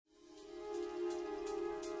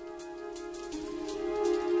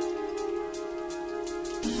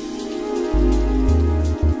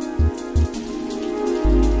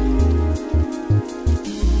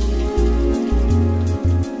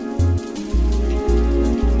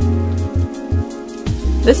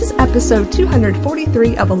This is episode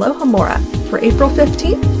 243 of Alohomora for April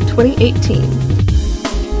 15th, 2018.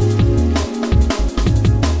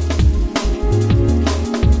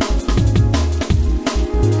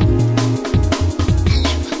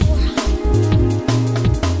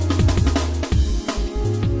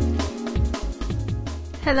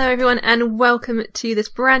 Hello everyone and welcome to this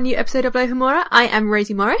brand new episode of Alohomora. I am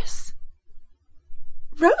Rosie Morris.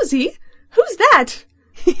 Rosie? Who's that?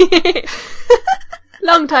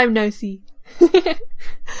 Long time no see.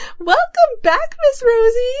 Welcome back, Miss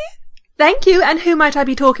Rosie. Thank you, and who might I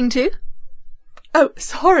be talking to? Oh,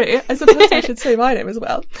 sorry. I suppose I should say my name as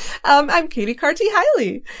well. I'm Katie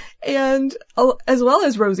Carty-Hiley, and as well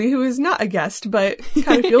as Rosie, who is not a guest, but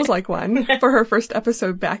kind of feels like one for her first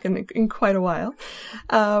episode back in quite a while.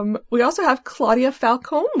 We also have Claudia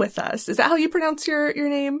Falcone with us. Is that how you pronounce your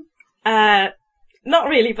name? Not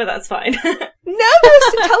really, but that's fine. No,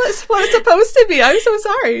 tell us what it's supposed to be. I'm so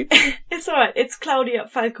sorry. It's alright. It's Claudia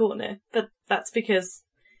Falcone, but that's because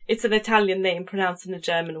it's an Italian name pronounced in a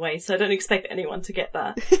German way, so I don't expect anyone to get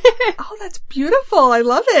that. Oh, that's beautiful. I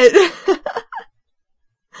love it.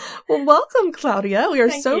 Well, welcome, Claudia. We are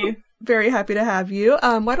Thank you. Very happy to have you.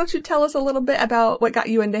 Why don't you tell us a little bit about what got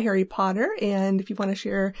you into Harry Potter, and if you want to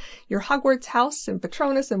share your Hogwarts house and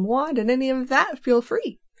Patronus and wand and any of that, feel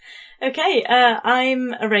free. Okay,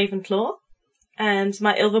 I'm a Ravenclaw, and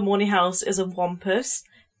my Ilvermorny house is a Wampus,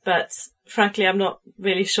 but frankly, I'm not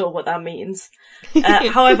really sure what that means.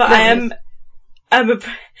 However, I'm a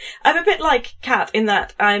bit like Kat in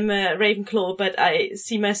that I'm a Ravenclaw, but I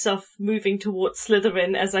see myself moving towards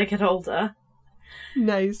Slytherin as I get older.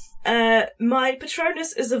 Nice. My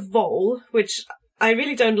Patronus is a Vole, which I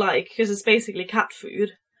really don't like because it's basically cat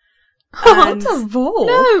food. Oh, what's a Vole?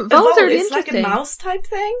 No, voles are It's interesting. like a mouse type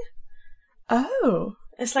thing. Oh.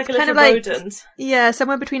 It's like a Kind little of like- rodent. Yeah,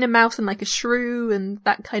 somewhere between a mouse and like a shrew and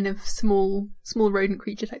that kind of small rodent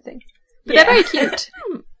creature type thing. But Yeah. they're very cute.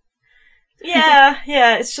 Yeah.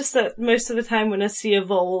 It's just that most of the time when I see a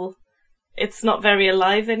vole, it's not very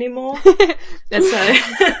alive anymore. So,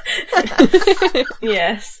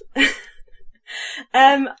 yes.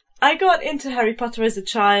 I got into Harry Potter as a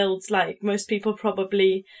child, like most people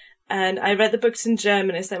probably, and I read the books in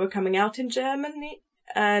German as they were coming out in Germany.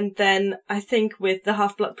 And then I think with The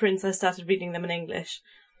Half-Blood Prince, I started reading them in English.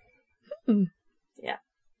 Yeah.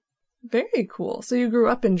 Very cool. So you grew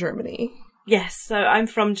up in Germany. Yes, so I'm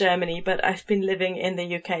from Germany, but I've been living in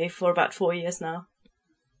the UK for about 4 years now.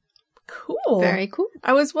 Cool. Very cool.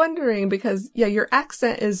 I was wondering because, yeah, your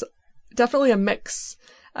accent is definitely a mix.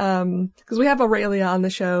 Because we have Aurelia on the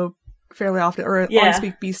show fairly often, or on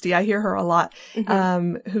Speak Beastie. I hear her a lot.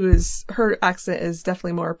 Mm-hmm. Her accent is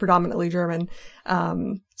definitely more predominantly German.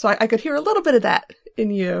 So I could hear a little bit of that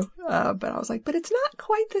in you. But I was like, but it's not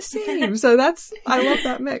quite the same. So I love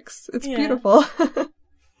that mix. It's beautiful.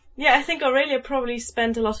 Yeah, I think Aurelia probably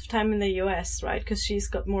spent a lot of time in the US, right? Because she's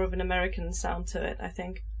got more of an American sound to it, I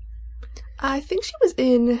think. I think she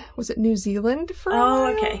was it New Zealand for a while?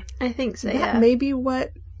 Oh, okay. I think so, That yeah. maybe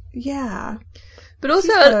what, yeah. But also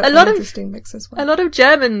She's got a lot an of interesting mix as well. A lot of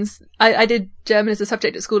Germans, I did German as a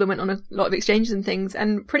subject at school and went on a lot of exchanges and things,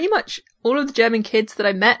 and pretty much all of the German kids that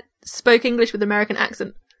I met spoke English with American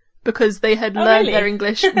accent because they had learned their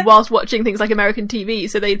English whilst watching things like American TV,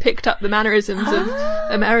 so they'd picked up the mannerisms of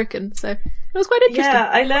American, so it was quite interesting.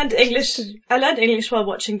 Yeah, I learned English while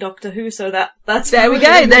watching Doctor Who, so that's... There we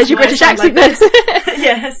go, there's your British accent then.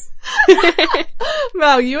 Yes.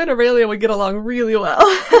 Wow, you and Aurelia would get along really well.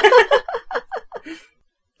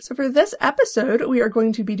 So for this episode, we are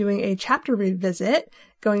going to be doing a chapter revisit,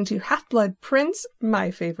 going to Half-Blood Prince, my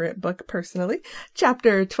favorite book personally,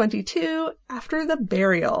 chapter 22, After the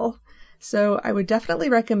Burial. So I would definitely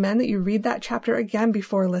recommend that you read that chapter again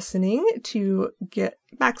before listening to get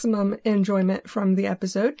maximum enjoyment from the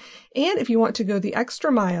episode. And if you want to go the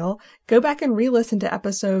extra mile, go back and re-listen to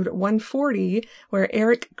episode 140, where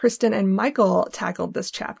Eric, Kristen, and Michael tackled this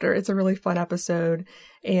chapter. It's a really fun episode,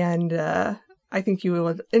 and I think you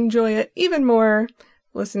will enjoy it even more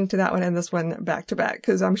listening to that one and this one back to back,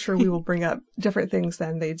 because I'm sure we will bring up different things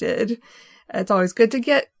than they did. It's always good to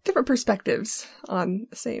get different perspectives on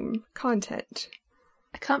the same content.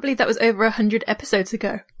 I can't believe that was over 100 episodes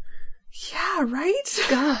ago. Yeah, right?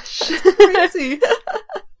 Gosh. Crazy.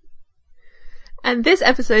 And this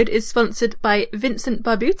episode is sponsored by Vincent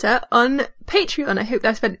Barbuta on Patreon.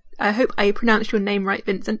 I hope I pronounced your name right,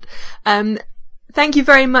 Vincent. Thank you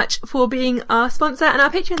very much for being our sponsor and our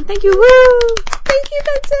patron. Thank you. Woo! Thank you,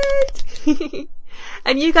 Vincent.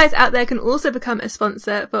 And you guys out there can also become a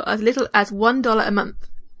sponsor for as little as $1 a month.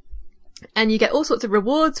 And you get all sorts of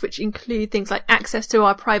rewards, which include things like access to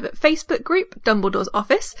our private Facebook group, Dumbledore's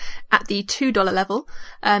Office, at the $2 level,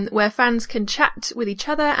 where fans can chat with each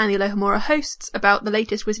other and the Alohomora hosts about the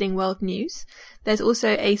latest Wizarding World news. There's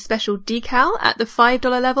also a special decal at the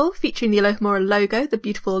 $5 level, featuring the Alohomora logo, the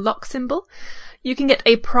beautiful lock symbol. You can get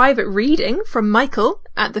a private reading from Michael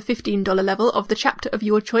at the $15 level of the chapter of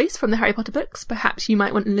your choice from the Harry Potter books. Perhaps you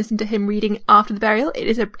might want to listen to him reading after the burial. It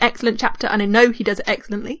is an excellent chapter, and I know he does it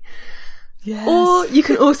excellently. Yes. Or you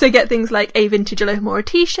can also get things like a vintage Alohomora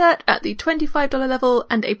t-shirt at the $25 level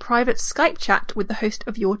and a private Skype chat with the host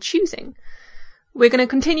of your choosing. We're going to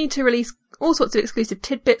continue to release all sorts of exclusive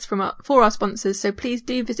tidbits for our sponsors, so please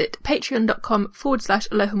do visit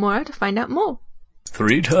patreon.com/Alohomora to find out more.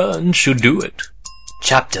 3 turns should do it.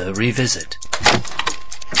 Chapter Revisit.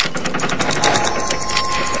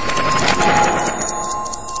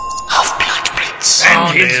 Half-Blood Prince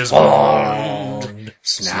and his wand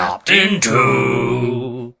snapped in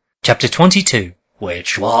two. Chapter 22,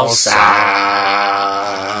 which was sad.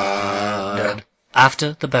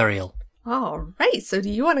 After the burial. All right, so do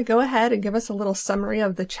you want to go ahead and give us a little summary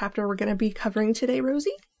of the chapter we're going to be covering today,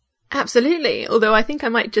 Rosie? Absolutely, although I think I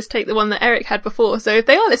might just take the one that Eric had before, so if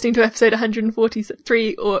they are listening to episode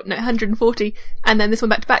 140, and then this one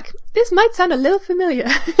back to back, this might sound a little familiar.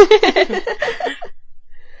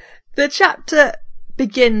 The chapter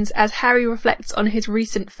begins as Harry reflects on his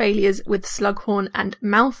recent failures with Slughorn and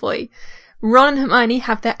Malfoy. Ron and Hermione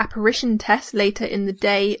have their apparition test later in the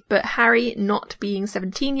day, but Harry, not being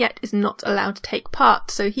 17 yet, is not allowed to take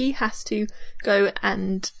part, so he has to go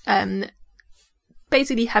and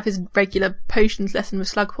basically have his regular potions lesson with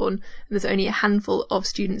Slughorn, and there's only a handful of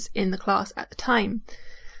students in the class at the time.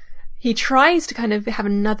 He tries to kind of have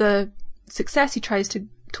another success. He tries to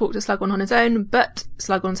talk to Slughorn on his own, but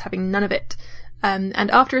Slughorn's having none of it. And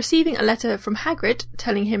after receiving a letter from Hagrid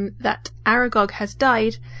telling him that Aragog has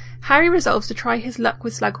died, Harry resolves to try his luck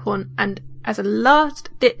with Slughorn, and as a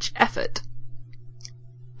last-ditch effort,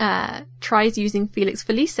 tries using Felix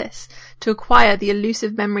Felicis to acquire the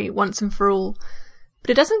elusive memory once and for all. But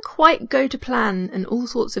it doesn't quite go to plan, and all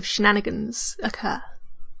sorts of shenanigans occur.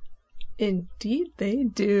 Indeed they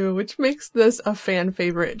do, which makes this a fan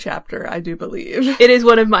favorite chapter, I do believe. It is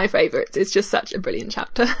one of my favourites. It's just such a brilliant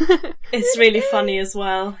chapter. It's really funny as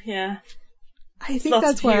well, yeah. I think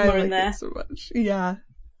that's why I like it so much. Yeah,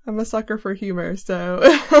 I'm a sucker for humour, so...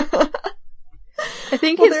 I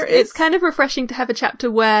think it's kind of refreshing to have a chapter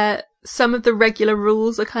where some of the regular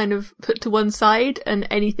rules are kind of put to one side and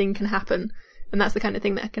anything can happen. And that's the kind of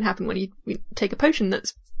thing that can happen when you take a potion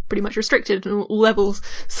that's pretty much restricted on all levels.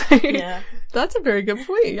 So yeah, that's a very good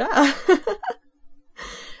point, yeah.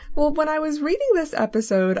 Well, when I was reading this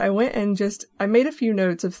episode, I went and I made a few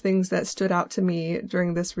notes of things that stood out to me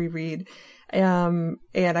during this reread. And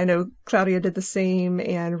I know Claudia did the same,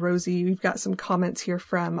 and Rosie, we've got some comments here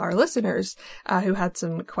from our listeners who had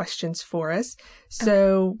some questions for us.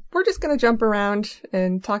 So we're just going to jump around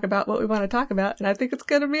and talk about what we want to talk about, and I think it's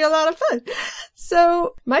going to be a lot of fun.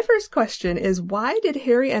 So my first question is, why did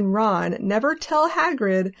Harry and Ron never tell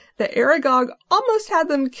Hagrid that Aragog almost had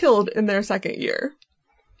them killed in their second year?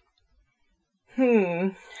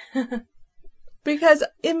 Because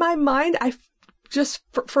in my mind, just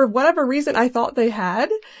for whatever reason, I thought they had.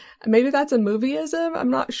 Maybe that's a movieism. I'm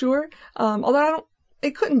not sure. Although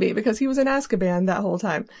it couldn't be because he was in Azkaban that whole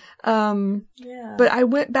time. Yeah. But I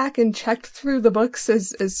went back and checked through the books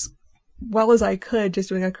as well as I could, just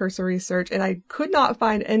doing a cursory search, and I could not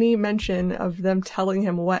find any mention of them telling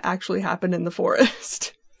him what actually happened in the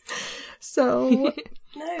forest. So,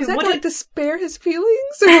 is that to spare his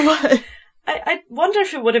feelings or what? I wonder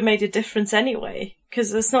if it would have made a difference anyway,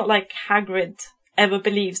 because it's not like Hagrid ever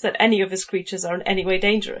believes that any of his creatures are in any way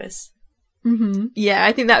dangerous. Mm-hmm. Yeah,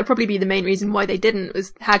 I think that would probably be the main reason why they didn't,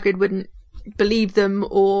 was Hagrid wouldn't believe them,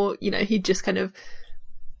 or, he'd just kind of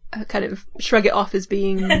shrug it off as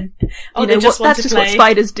being, that's just what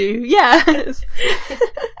spiders do. Yeah.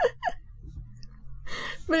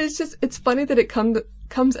 But it's funny that it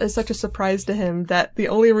comes as such a surprise to him that the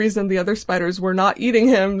only reason the other spiders were not eating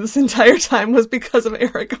him this entire time was because of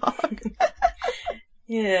Aragog.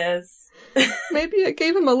 Yes. Maybe it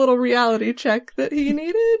gave him a little reality check that he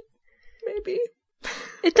needed. Maybe.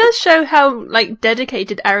 It does show how,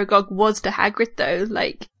 dedicated Aragog was to Hagrid, though.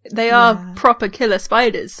 They are proper killer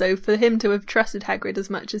spiders, so for him to have trusted Hagrid as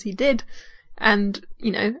much as he did, and,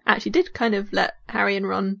 actually did kind of let Harry and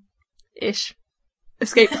Ron-ish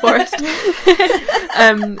escape the forest.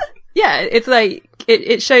 It's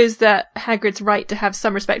it shows that Hagrid's right to have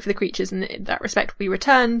some respect for the creatures, and that respect will be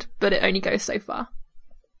returned, but it only goes so far.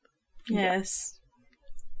 Yes.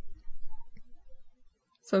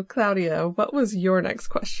 So, Claudia, what was your next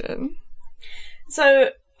question?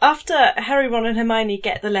 So, after Harry, Ron and Hermione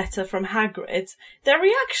get the letter from Hagrid, their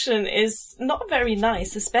reaction is not very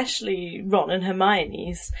nice, especially Ron and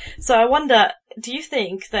Hermione's. So I wonder, do you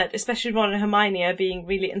think that especially Ron and Hermione are being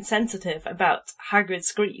really insensitive about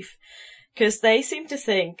Hagrid's grief? Because they seem to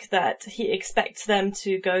think that he expects them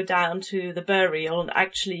to go down to the burial and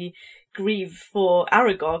actually grieve for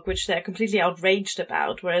Aragog, which they're completely outraged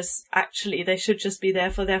about, whereas actually they should just be there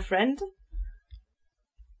for their friend.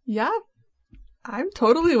 Yeah, I'm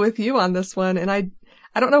totally with you on this one, and I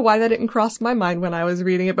don't know why that didn't cross my mind when I was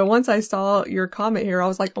reading it, but once I saw your comment here, I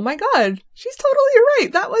was like, oh my god, she's totally right.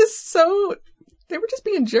 That was so... They were just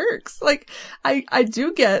being jerks. Like, I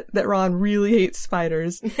do get that Ron really hates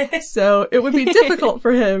spiders, so it would be difficult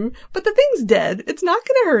for him, but the thing's dead. It's not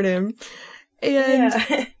going to hurt him. And...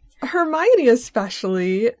 Yeah. Hermione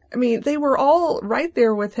especially, I mean, they were all right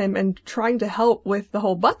there with him and trying to help with the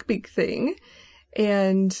whole Buckbeak thing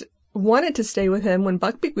and wanted to stay with him when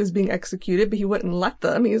Buckbeak was being executed, but he wouldn't let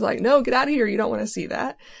them. He was like, no, get out of here. You don't want to see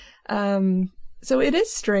that. So it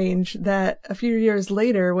is strange that a few years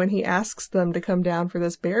later, when he asks them to come down for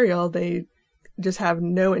this burial, they just have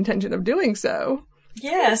no intention of doing so.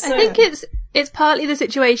 Yeah, so... I think it's partly the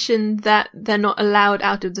situation that they're not allowed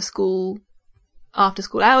out of the school after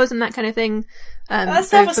school hours and that kind of thing.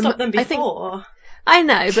 That's never stopped them before. I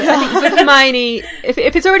know, but I think with Hermione, if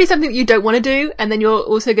it's already something that you don't want to do, and then you're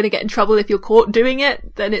also going to get in trouble if you're caught doing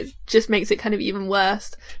it, then it just makes it kind of even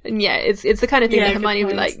worse. And yeah, it's the kind of thing that Hermione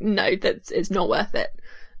would be like, no, it's not worth it.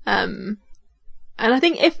 And I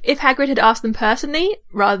think if Hagrid had asked them personally,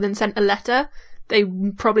 rather than sent a letter, they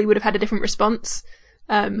probably would have had a different response.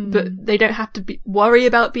 But they don't have to worry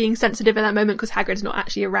about being sensitive in that moment because Hagrid's not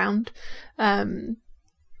actually around.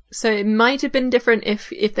 So it might have been different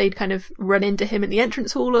if they'd kind of run into him in the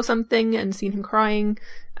entrance hall or something and seen him crying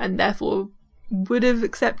and therefore would have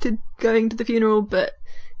accepted going to the funeral. But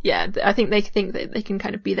yeah, I think that they can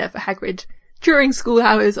kind of be there for Hagrid during school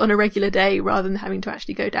hours on a regular day rather than having to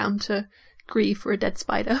actually go down to grieve for a dead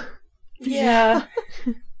spider. Yeah.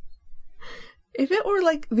 If it were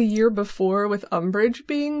like the year before with Umbridge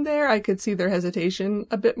being there, I could see their hesitation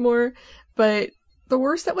a bit more. But the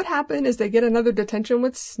worst that would happen is they get another detention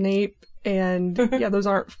with Snape, and yeah, those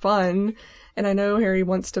aren't fun. And I know Harry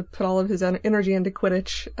wants to put all of his energy into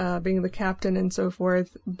Quidditch, being the captain and so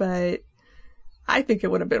forth, but I think it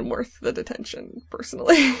would have been worth the detention,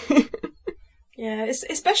 personally. Yeah,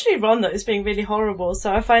 especially Ron, though, is being really horrible.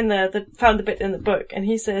 So I found the bit in the book, and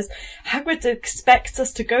he says, Hagrid expects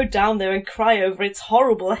us to go down there and cry over its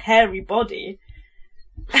horrible, hairy body.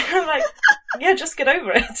 And I'm like, yeah, just get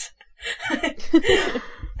over it.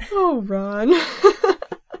 Oh, Ron.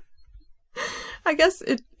 I guess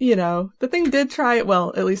the thing did try,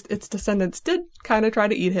 well, at least its descendants did kind of try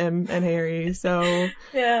to eat him and Harry, so.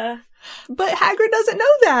 Yeah. But Hagrid doesn't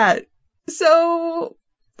know that. So,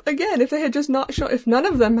 again, if they had just not if none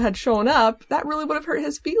of them had shown up, that really would have hurt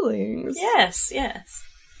his feelings. Yes.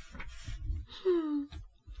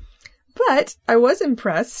 But I was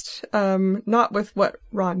impressed, not with what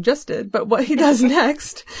Ron just did, but what he does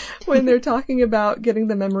next when they're talking about getting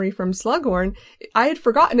the memory from Slughorn. I had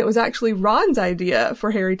forgotten it was actually Ron's idea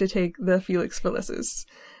for Harry to take the Felix Felicis.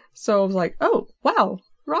 So I was like, oh, wow,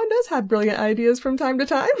 Ron does have brilliant ideas from time to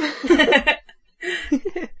time.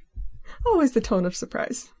 Always the tone of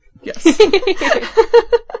surprise. Yes. And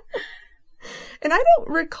I don't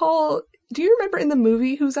recall, do you remember in the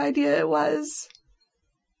movie whose idea it was?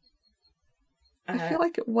 I feel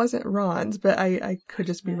like it wasn't Ron's, but I could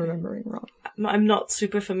just be remembering wrong. I'm not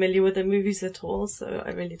super familiar with the movies at all, so I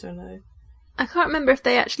really don't know. I can't remember if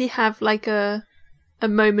they actually have like a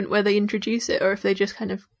moment where they introduce it or if they just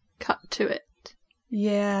kind of cut to it.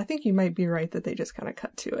 Yeah, I think you might be right that they just kind of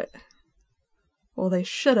cut to it. Well, they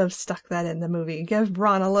should have stuck that in the movie. Give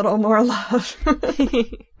Ron a little more love.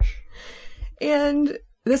 And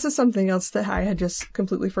this is something else that I had just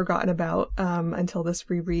completely forgotten about until this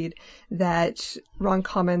reread, that Ron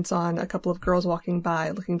comments on a couple of girls walking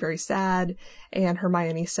by looking very sad, and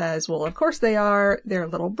Hermione says, well, of course they are. Their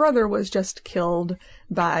little brother was just killed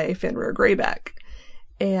by Fenrir Greyback.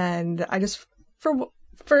 And I just,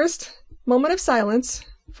 first, moment of silence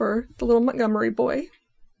for the little Montgomery boy.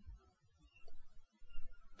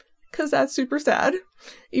 Because that's super sad.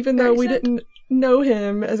 Even though we didn't know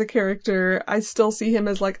him as a character, I still see him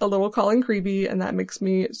as like a little Colin Creevey, and that makes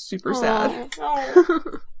me super sad.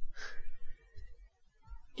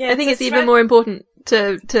 Yeah, I think it's even more important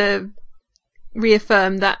to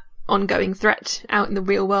reaffirm that ongoing threat out in the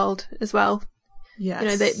real world as well.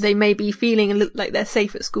 Yes. They may be feeling like they're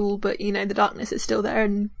safe at school, but the darkness is still there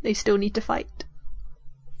and they still need to fight.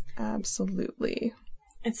 Absolutely.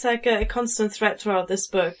 It's like a constant threat throughout this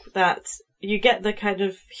book that you get the kind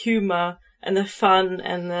of humour and the fun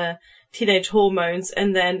and the teenage hormones,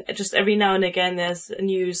 and then just every now and again there's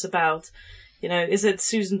news about, is it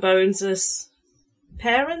Susan Bones'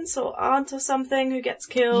 parents or aunt or something who gets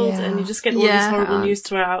killed, and you just get all this horrible news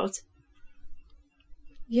throughout.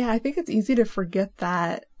 Yeah, I think it's easy to forget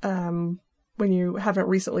that when you haven't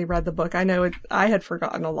recently read the book. I know I had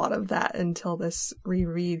forgotten a lot of that until this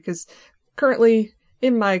reread, because currently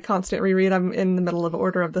in my constant reread, I'm in the middle of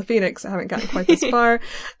Order of the Phoenix. I haven't gotten quite this far.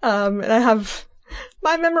 And I have...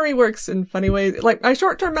 My memory works in funny ways. Like, my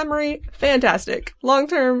short-term memory, fantastic.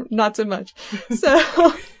 Long-term, not so much. So,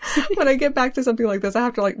 when I get back to something like this, I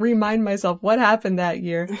have to, remind myself what happened that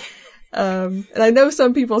year. And I know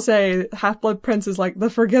some people say Half-Blood Prince is, the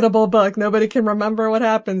forgettable book. Nobody can remember what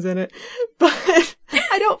happens in it. But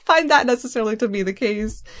I don't find that necessarily to be the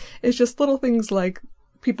case. It's just little things like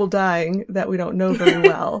people dying that we don't know very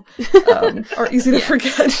well are easy to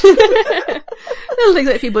forget. Little things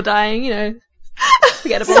like people dying,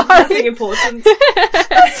 forgettable. Nothing important.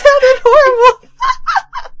 That sounded horrible.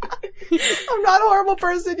 I'm not a horrible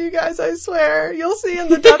person, you guys, I swear. You'll see in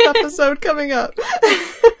the death episode coming up.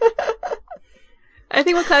 I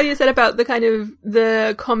think what Claudia said about the kind of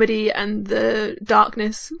the comedy and the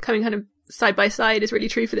darkness coming kind of side by side is really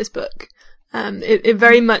true for this book. It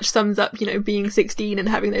very much sums up, being 16 and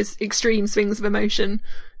having those extreme swings of emotion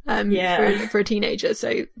for a teenager.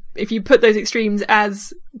 So if you put those extremes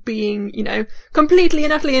as being, completely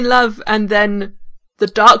and utterly in love, and then the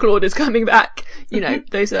Dark Lord is coming back,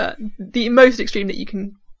 those are the most extreme that you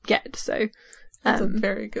can get. So that's a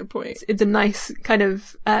very good point. It's a nice kind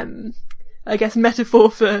of, I guess,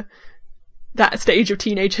 metaphor for that stage of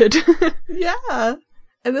teenagehood. Yeah.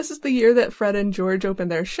 And this is the year that Fred and George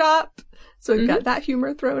opened their shop. So we've got that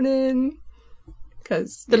humor thrown in.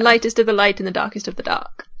 Cause, the lightest of the light and the darkest of the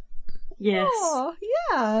dark. Yes. Oh,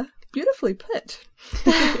 yeah. Beautifully put.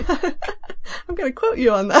 I'm going to quote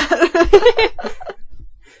you on that.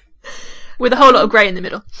 With a whole lot of grey in the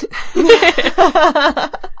middle.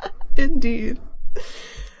 Indeed.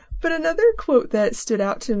 But another quote that stood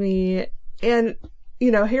out to me, and,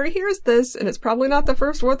 Harry hears this, and it's probably not the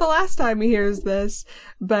first or the last time he hears this,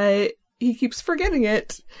 but he keeps forgetting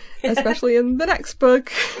it, especially in the next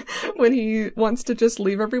book, when he wants to just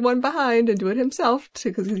leave everyone behind and do it himself,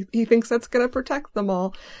 because he thinks that's going to protect them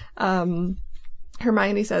all.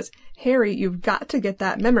 Hermione says, "Harry, you've got to get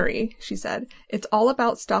that memory," she said. "It's all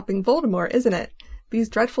about stopping Voldemort, isn't it? These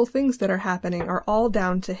dreadful things that are happening are all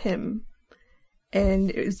down to him."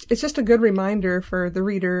 And it's just a good reminder for the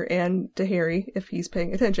reader and to Harry, if he's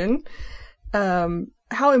paying attention,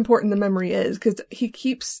 how important the memory is, because he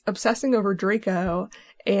keeps obsessing over Draco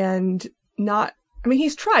and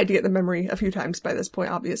he's tried to get the memory a few times by this point,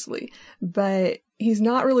 obviously, but he's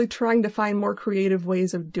not really trying to find more creative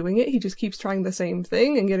ways of doing it. He just keeps trying the same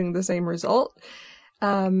thing and getting the same result.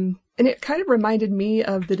 And it kind of reminded me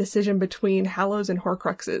of the decision between Hallows and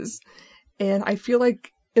Horcruxes. And I feel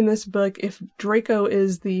like in this book, if Draco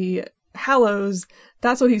is the Hallows,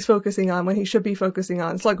 that's what he's focusing on when he should be focusing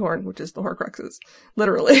on Slughorn, which is the Horcruxes.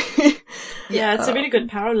 Literally. Yeah, it's a really good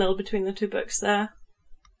parallel between the two books there.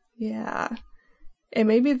 Yeah. And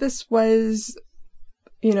maybe this was,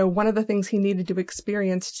 one of the things he needed to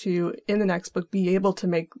experience to, in the next book, be able to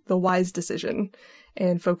make the wise decision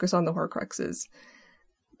and focus on the Horcruxes.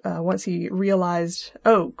 Once he realized,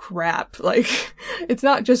 oh crap, it's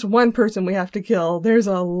not just one person we have to kill, there's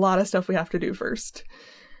a lot of stuff we have to do first.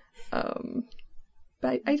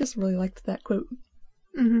 But I just really liked that quote.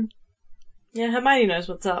 Mm-hmm. Yeah, Hermione knows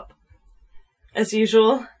what's up. As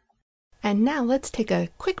usual. And now let's take a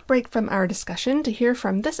quick break from our discussion to hear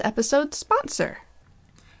from this episode's sponsor.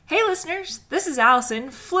 Hey listeners, this is Allison,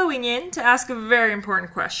 fluing in to ask a very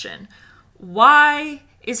important question. Why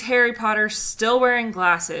is Harry Potter still wearing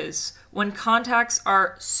glasses when contacts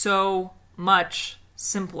are so much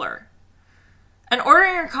simpler? And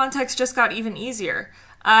ordering your contacts just got even easier.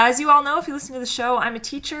 As you all know, if you listen to the show, I'm a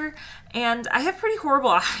teacher, and I have pretty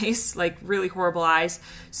horrible eyes, really horrible eyes,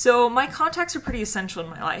 so my contacts are pretty essential in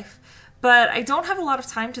my life. But I don't have a lot of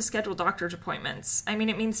time to schedule doctor's appointments. I mean,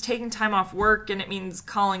 it means taking time off work, and it means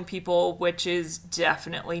calling people, which is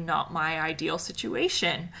definitely not my ideal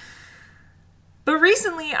situation. But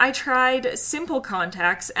recently, I tried simple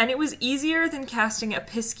contacts, and it was easier than casting a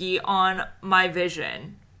piskie on my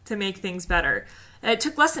vision to make things better. It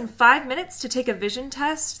took less than 5 minutes to take a vision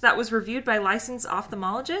test that was reviewed by licensed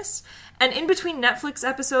ophthalmologists, and in between Netflix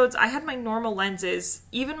episodes, I had my normal lenses,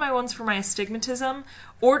 even my ones for my astigmatism,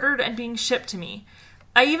 ordered and being shipped to me.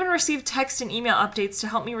 I even received text and email updates to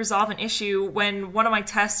help me resolve an issue when one of my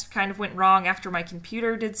tests kind of went wrong after my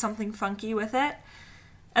computer did something funky with it.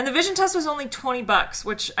 And the vision test was only $20,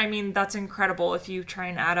 which, I mean, that's incredible if you try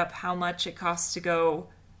and add up how much it costs to go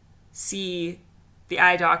see the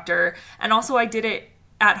eye doctor. And also I did it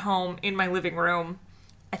at home in my living room.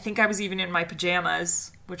 I think I was even in my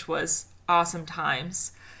pajamas, which was awesome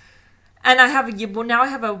times. And now I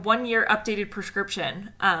have a 1-year updated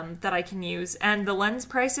prescription that I can use, and the lens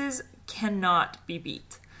prices cannot be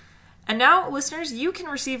beat. And now, listeners, you can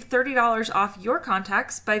receive $30 off your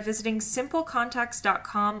contacts by visiting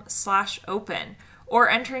simplecontacts.com/open or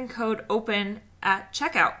entering code OPEN at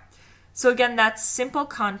checkout. So again, that's Simple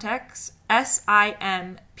Contacts,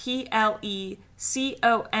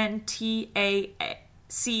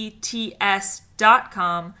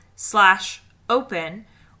 simplecontacts.com/open,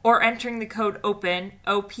 or entering the code OPEN,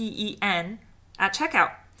 OPEN, at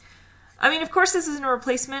checkout. I mean, of course, this isn't a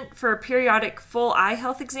replacement for a periodic full eye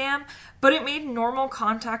health exam, but it made normal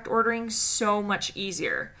contact ordering so much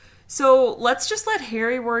easier. So let's just let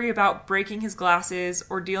Harry worry about breaking his glasses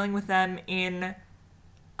or dealing with them in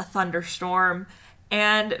a thunderstorm,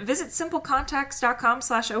 and visit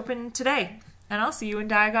simplecontacts.com/open today. And I'll see you in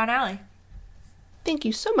Diagon Alley. Thank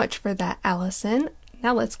you so much for that, Allison.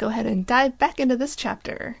 Now let's go ahead and dive back into this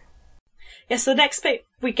chapter. Yes, the next bit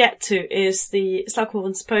we get to is the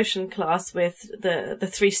Slughorn's potion class with the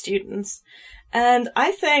 3 students. And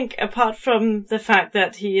I think, apart from the fact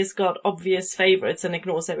that he has got obvious favourites and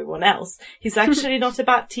ignores everyone else, he's actually not a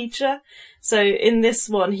bad teacher. So in this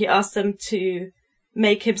one, he asked them to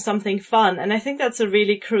make him something fun. And I think that's a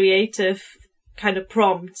really creative kind of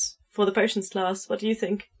prompt for the potions class. What do you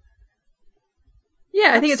think?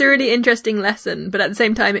 Yeah, I think it's a really interesting lesson, but at the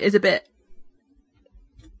same time it is a bit...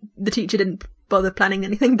 The teacher didn't bother planning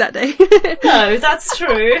anything that day. No, that's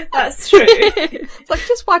true. That's true. It's like,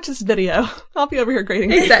 just watch this video. I'll be over here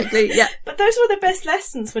grading. Exactly, yeah. But those were the best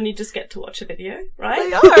lessons when you just get to watch a video, right?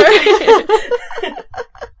 They are.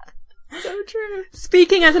 So true.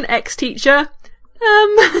 Speaking as an ex-teacher,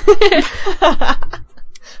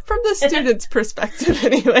 from the student's perspective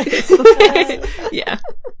anyway. yeah.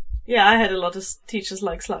 Yeah, I had a lot of teachers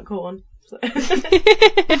like Slughorn. So.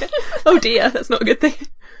 Oh dear, that's not a good thing.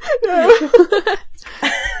 No.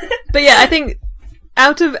 But yeah, I think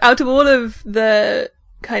out of all of the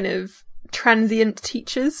kind of transient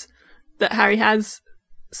teachers that Harry has,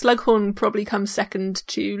 Slughorn probably comes second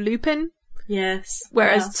to Lupin. Yes.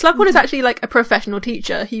 Whereas Slughorn is actually like a professional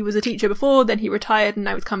teacher. He was a teacher before, then he retired, and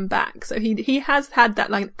now he's come back. So he has had that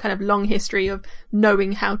like kind of long history of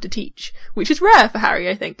knowing how to teach, which is rare for Harry,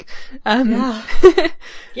 I think. Yeah.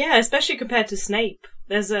 Yeah, especially compared to Snape.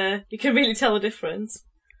 You can really tell the difference.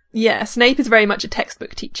 Yeah, Snape is very much a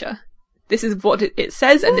textbook teacher. This is what it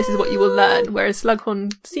says, and this is what you will learn. Whereas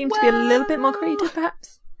Slughorn seems to be a little bit more creative,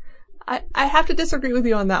 perhaps. I have to disagree with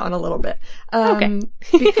you on that one a little bit. Okay.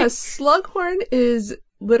 Because Slughorn is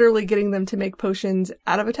literally getting them to make potions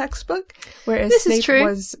out of a textbook, whereas Snape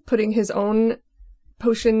was putting his own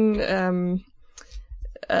potion,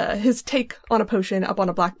 his take on a potion up on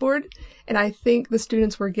a blackboard. And I think the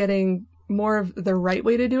students were getting more of the right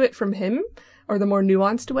way to do it from him, or the more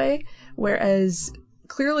nuanced way, whereas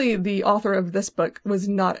clearly the author of this book was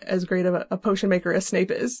not as great of a potion maker as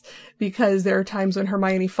Snape is, because there are times when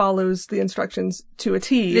Hermione follows the instructions to a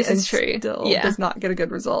T and still does not get a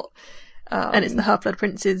good result. And it's the Half-Blood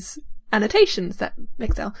Prince's annotations that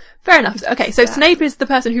excel. Fair enough. Okay, so Snape is the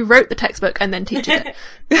person who wrote the textbook and then teaches it.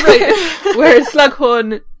 Right. Whereas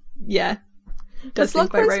Slughorn, does things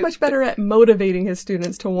quite right. Slughorn's much better at motivating his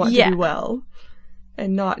students to want to do well,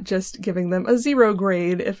 and not just giving them a 0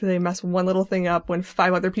 grade if they mess one little thing up when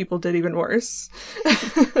 5 other people did even worse.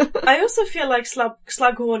 I also feel like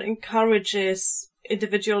Slughorn encourages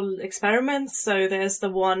individual experiments. So there's the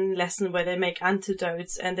one lesson where they make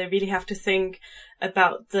antidotes and they really have to think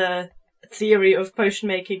about the theory of potion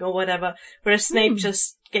making or whatever, whereas Snape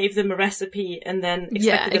just gave them a recipe and then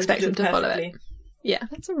expected them to follow it. Yeah,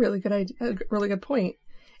 that's a really good idea, a really good point.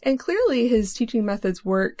 And clearly his teaching methods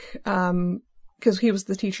work, because he was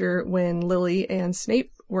the teacher when Lily and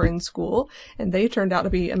Snape were in school, and they turned out to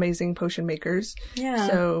be amazing potion makers. Yeah.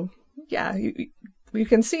 So, yeah, you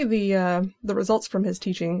can see the results from his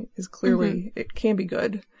teaching is clearly, it can be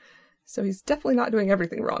good. So he's definitely not doing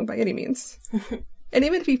everything wrong by any means. And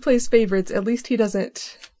even if he plays favorites, at least he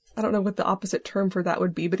doesn't, I don't know what the opposite term for that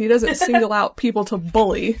would be, but he doesn't single out people to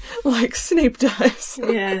bully like Snape does.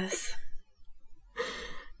 Yes.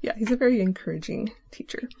 Yeah, he's a very encouraging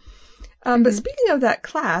teacher. But speaking of that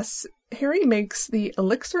class, Harry makes the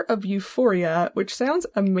Elixir of Euphoria, which sounds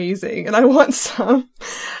amazing, and I want some.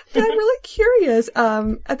 But I'm really curious.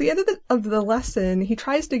 At the end of the lesson, he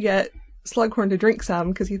tries to get Slughorn to drink some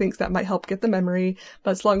because he thinks that might help get the memory,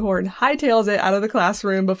 but Slughorn hightails it out of the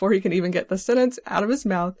classroom before he can even get the sentence out of his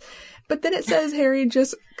mouth. But then it says Harry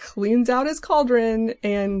just cleans out his cauldron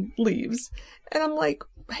and leaves. And I'm like,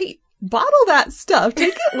 hey, bottle that stuff.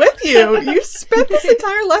 Take it with you. You spent this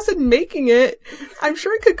entire lesson making it. I'm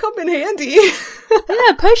sure it could come in handy.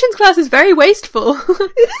 Yeah, potions class is very wasteful.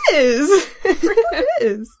 It is. It really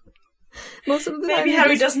is. Most of the time, maybe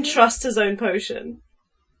Harry doesn't trust his own potion.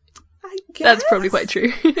 I guess. That's probably quite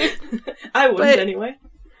true. I wouldn't anyway.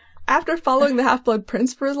 After following the Half-Blood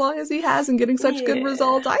Prince for as long as he has and getting such good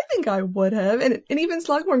results, I think I would have. And even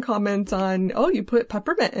Slughorn comments on, oh, you put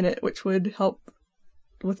peppermint in it, which would help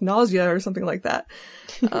with nausea or something like that.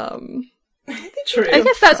 True. I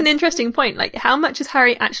guess that's an interesting point. Like, how much has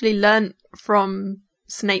Harry actually learnt from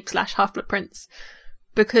Snape/Half-Blood Prince?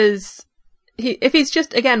 Because if he's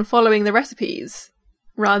just, again, following the recipes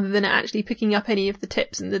rather than actually picking up any of the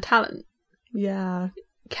tips and the talent. Yeah.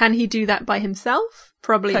 Can he do that by himself?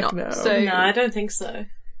 Probably Heck not. no. So, No, I don't think so.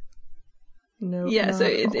 No. yeah, so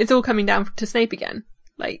it's all coming down to Snape again.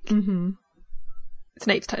 Like,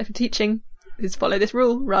 Snape's type of teaching is follow this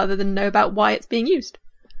rule rather than know about why it's being used.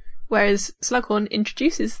 Whereas Slughorn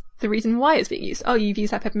introduces the reason why it's being used. Oh, you've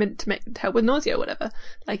used that peppermint to help with nausea or whatever.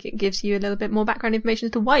 Like, it gives you a little bit more background information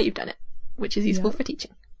as to why you've done it, which is useful for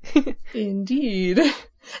teaching. Indeed.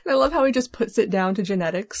 And I love how he just puts it down to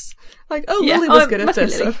genetics. Like, oh, Lily was good at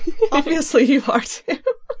this, so obviously you are too.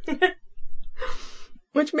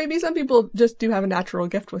 Which maybe some people just do have a natural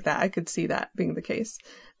gift with that. I could see that being the case.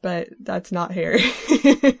 But that's not Harry.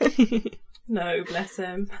 No, bless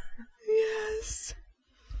him. Yes.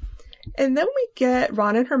 And then we get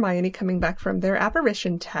Ron and Hermione coming back from their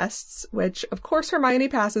apparition tests, which, of course, Hermione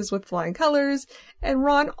passes with flying colors, and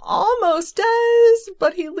Ron almost does,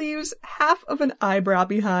 but he leaves half of an eyebrow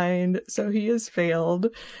behind, so he has failed.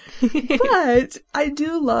 But I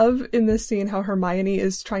do love in this scene how Hermione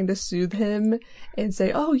is trying to soothe him and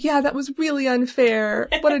say, oh yeah, that was really unfair.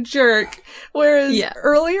 What a jerk. Whereas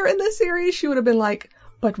earlier in the series, she would have been like,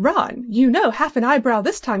 but Ron, you know half an eyebrow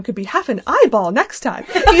this time could be half an eyeball next time.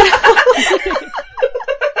 You know?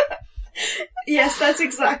 Yes, that's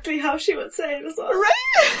exactly how she would say it as well.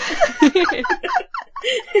 Right?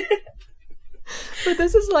 But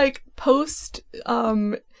this is like post,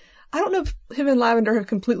 I don't know if him and Lavender have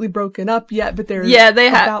completely broken up yet, but they're they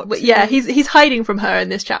have. Yeah, he's hiding from her in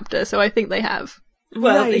this chapter, so I think they have.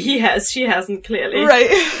 Well, he has. She hasn't, clearly.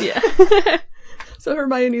 Right. Yeah. So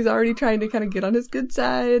Hermione's already trying to kind of get on his good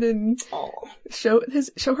side and show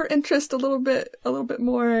her interest a little bit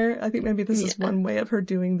more. I think maybe this is one way of her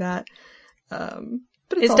doing that.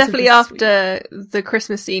 But it's definitely after the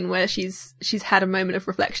Christmas scene where she's had a moment of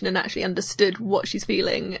reflection and actually understood what she's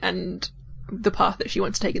feeling and the path that she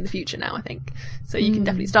wants to take in the future now, I think. So you can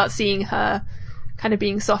definitely start seeing her kind of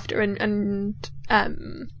being softer and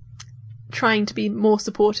trying to be more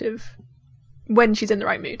supportive when she's in the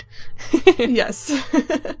right mood. Yes.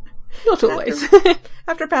 Not always.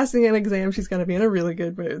 After passing an exam, she's going to be in a really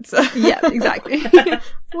good mood. So. Yeah, exactly.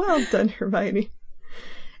 Well done, Hermione.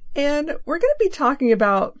 And we're going to be talking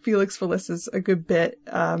about Felix Felicis a good bit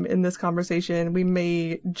in this conversation. We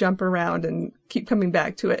may jump around and keep coming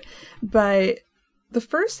back to it. But the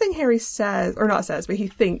first thing Harry says, or not says, but he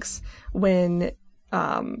thinks when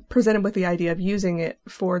presented with the idea of using it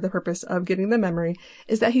for the purpose of getting the memory,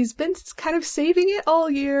 is that he's been kind of saving it all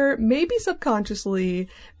year, maybe subconsciously,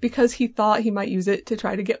 because he thought he might use it to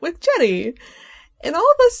try to get with Jenny. And all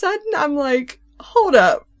of a sudden, I'm like, hold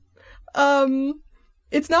up.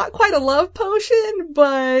 It's not quite a love potion,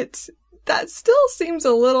 but that still seems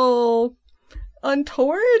a little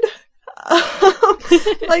untoward.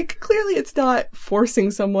 Like, clearly it's not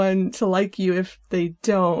forcing someone to like you if they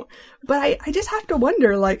don't. But I just have to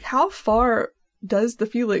wonder, like, how far does the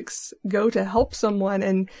Felix go to help someone?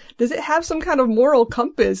 And does it have some kind of moral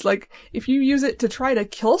compass? Like, if you use it to try to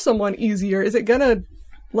kill someone easier, is it gonna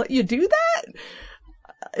let you do that?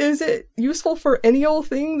 Is it useful for any old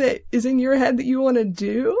thing that is in your head that you want to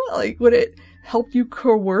do? Like, would it help you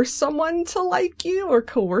coerce someone to like you or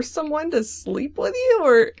coerce someone to sleep with you?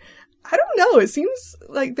 Or, I don't know. It seems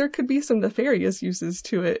like there could be some nefarious uses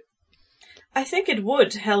to it. I think it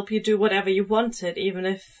would help you do whatever you wanted, even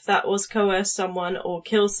if that was coerce someone or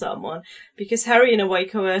kill someone. Because Harry, in a way,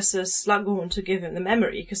 coerces Slughorn to give him the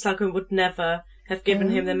memory, because Slughorn would never have given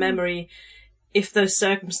him the memory if those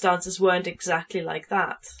circumstances weren't exactly like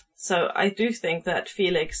that. So I do think that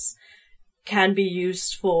Felix can be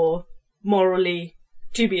used for morally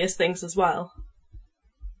dubious things as well.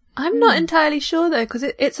 I'm not entirely sure though, because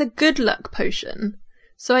it's a good luck potion.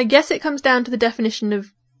 So I guess it comes down to the definition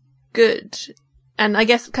of good. And I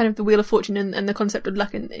guess kind of the Wheel of Fortune and the concept of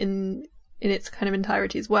luck in its kind of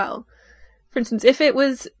entirety as well. For instance, if it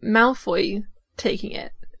was Malfoy taking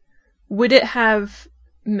it, would it have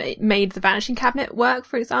made the Vanishing Cabinet work,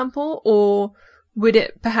 for example? Or would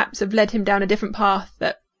it perhaps have led him down a different path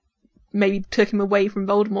that maybe took him away from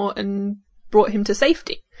Voldemort and brought him to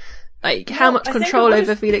safety? Like, how much control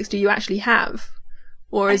over Felix do you actually have?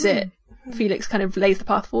 Or is it Felix kind of lays the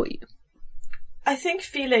path for you? I think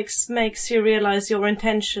Felix makes you realise your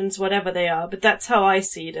intentions, whatever they are, but that's how I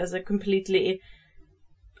see it, as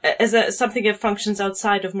something that functions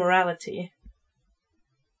outside of morality.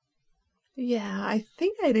 Yeah, I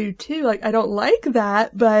think I do too. Like, I don't like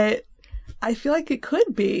that, but I feel like it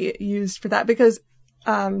could be used for that, because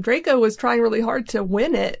Draco was trying really hard to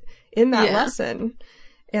win it in that lesson.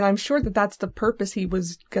 And I'm sure that that's the purpose he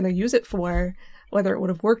was going to use it for. Whether it would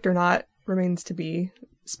have worked or not remains to be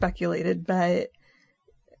speculated, but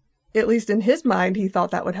at least in his mind, he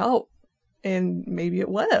thought that would help. And maybe it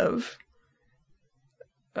would have.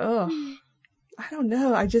 Oh, I don't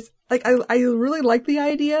know. I just, like, I really like the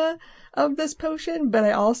idea of this potion, but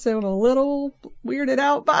I also am a little weirded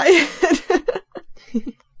out by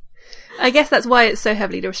it. I guess that's why it's so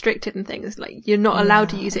heavily restricted and things. Like, you're not allowed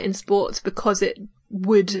to use it in sports because it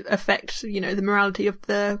would affect, the morality of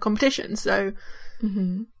the competition. So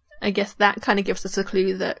I guess that kind of gives us a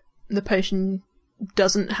clue that the potion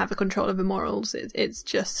doesn't have a control over morals. It's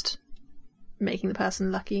just making the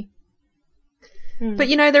person lucky. But,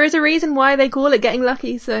 there is a reason why they call it getting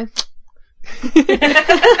lucky, so...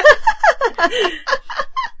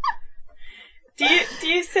 Do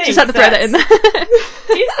you think just had to throw that in there.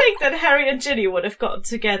 Do you think that Harry and Ginny would have gotten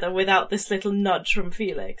together without this little nudge from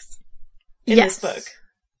Felix in this book?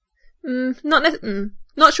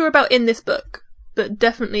 Not sure about in this book, but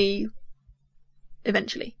definitely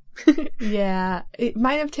eventually. Yeah, it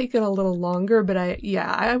might have taken a little longer, but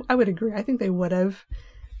I would agree. I think they would have.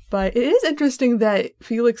 But it is interesting that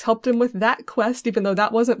Felix helped him with that quest, even though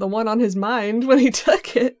that wasn't the one on his mind when he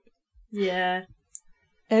took it. Yeah.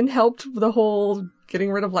 And helped the whole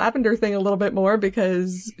getting rid of Lavender thing a little bit more,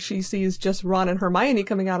 because she sees just Ron and Hermione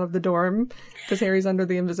coming out of the dorm because Harry's under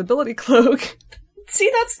the invisibility cloak.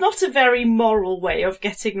 See, that's not a very moral way of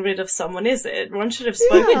getting rid of someone, is it? Ron should have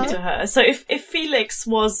spoken to her. So if Felix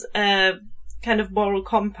was a kind of moral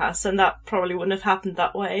compass, then that probably wouldn't have happened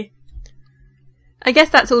that way. I guess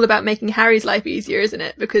that's all about making Harry's life easier, isn't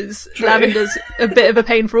it? Because Lavender's a bit of a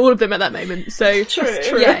pain for all of them at that moment. So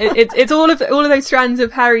True. Yeah, it's all of those strands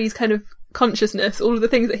of Harry's kind of consciousness, all of the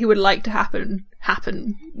things that he would like to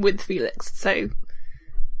happen with Felix. So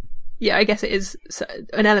yeah, I guess it is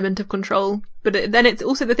an element of control, but then it's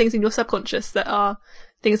also the things in your subconscious that are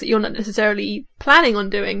things that you're not necessarily planning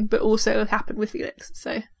on doing, but also happen with Felix.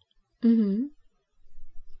 So, and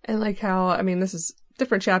like how, this is a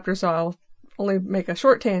different chapter, so I'll only make a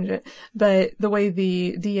short tangent, but the way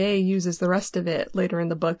the DA uses the rest of it later in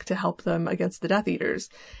the book to help them against the Death Eaters.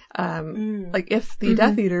 Like, if the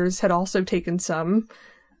Death Eaters had also taken some,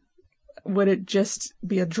 would it just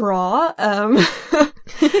be a draw?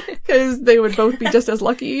 Because they would both be just as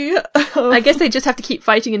lucky. I guess they just have to keep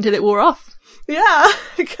fighting until it wore off. Yeah,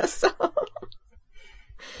 I guess so.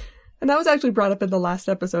 And that was actually brought up in the last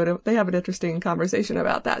episode. They have an interesting conversation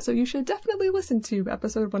about that. So you should definitely listen to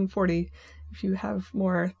episode 140 if you have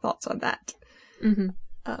more thoughts on that.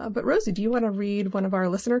 But Rosie, do you want to read one of our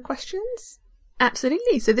listener questions?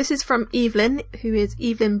 Absolutely. So this is from Evelyn, who is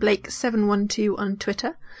Evelyn Blake 712 on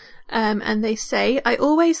Twitter. And they say, I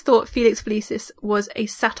always thought Felix Felicis was a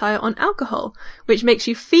satire on alcohol, which makes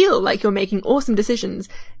you feel like you're making awesome decisions,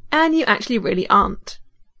 and you actually really aren't.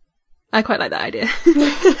 I quite like that idea.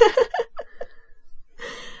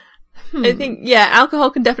 I think,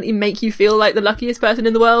 alcohol can definitely make you feel like the luckiest person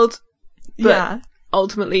in the world. But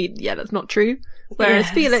ultimately, that's not true. Whereas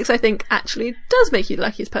Felix, I think, actually does make you the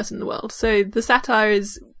luckiest person in the world. So the satire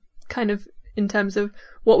is kind of in terms of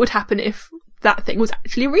what would happen if that thing was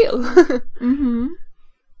actually real.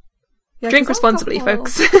 Drink responsibly,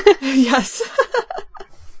 folks. Yes.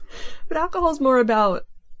 But alcohol's more about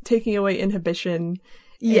taking away inhibition.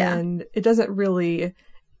 And it doesn't really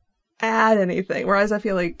add anything. Whereas I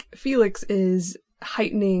feel like Felix is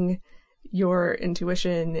heightening your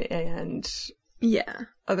intuition and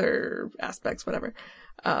other aspects, whatever.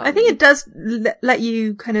 I think it does let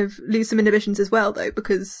you kind of lose some inhibitions as well, though,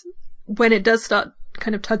 because when it does start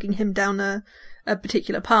kind of tugging him down a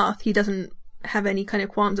particular path, he doesn't have any kind of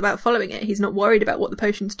qualms about following it. He's not worried about what the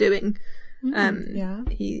potion's doing.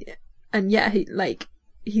 yeah,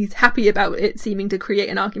 he's happy about it seeming to create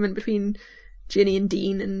an argument between Ginny and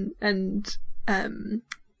Dean and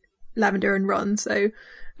Lavender and Ron. So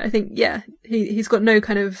I think, yeah, he's got no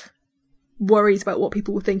kind of worries about what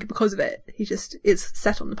people will think because of it. He just is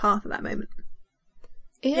set on the path at that moment.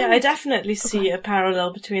 Yeah, I definitely see a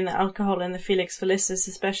parallel between the alcohol and the Felix Felicis,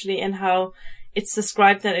 especially in how it's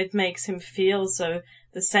described that it makes him feel. So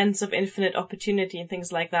the sense of infinite opportunity and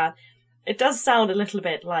things like that. It does sound a little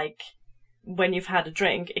bit like when you've had a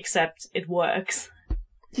drink, except it works.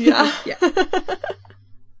 Yeah. Yeah.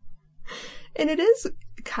 And it is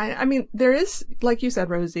kind of, I mean, there is, like you said,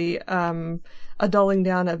 Rosie, a dulling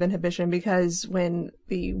down of inhibition, because when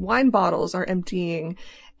the wine bottles are emptying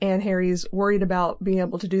and Harry's worried about being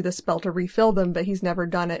able to do the spell to refill them, but he's never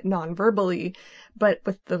done it non-verbally. But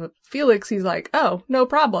with the Felix, he's like, oh, no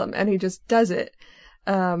problem. And he just does it.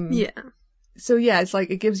 Yeah. So yeah, it's like,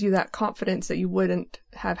 it gives you that confidence that you wouldn't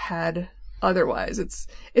have had otherwise.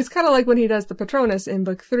 It's kind of like when he does the Patronus in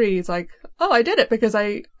book 3. It's like, oh, I did it because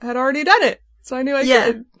I had already done it. So I knew I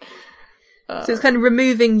could. So it's kind of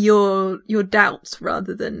removing your doubts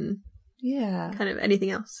rather than kind of anything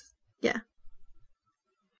else. Yeah.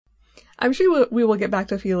 I'm sure we will get back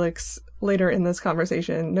to Felix later in this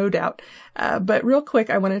conversation, no doubt. But real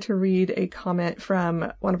quick, I wanted to read a comment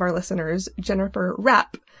from one of our listeners, Jennifer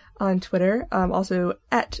Rapp, on Twitter, also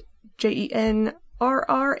at JENRRAPP.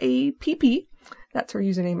 That's her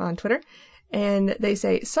username on Twitter. And they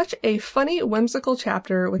say, such a funny, whimsical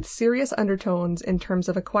chapter with serious undertones in terms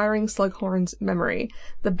of acquiring Slughorn's memory.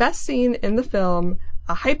 The best scene in the film,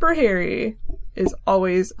 a hyper Harry, is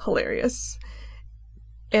always hilarious.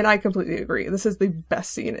 And I completely agree. This is the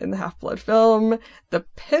best scene in the Half-Blood film. The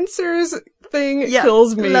pincers thing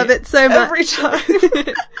kills me. Love it so much. Every time.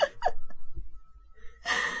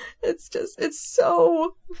 It's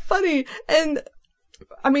so funny. And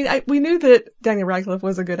I mean, we knew that Daniel Radcliffe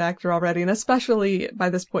was a good actor already, and especially by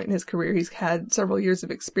this point in his career, he's had several years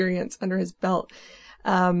of experience under his belt.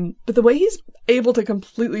 But the way he's able to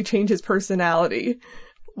completely change his personality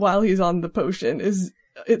while he's on the potion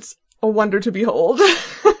it's a wonder to behold.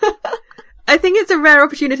 I think it's a rare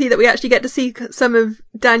opportunity that we actually get to see some of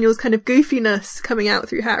Daniel's kind of goofiness coming out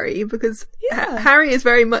through Harry, because Harry is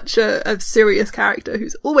very much a serious character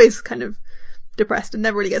who's always kind of depressed and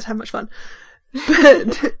never really gets to have much fun.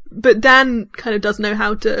 But Dan kind of does know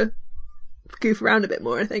how to goof around a bit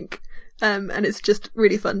more, I think. And it's just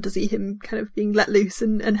really fun to see him kind of being let loose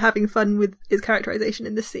and having fun with his characterization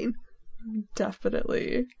in this scene.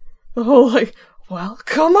 Definitely. The whole, like, well,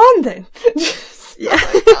 come on then. Yeah.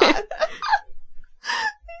 Oh my God.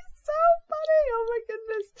 He's so funny. Oh my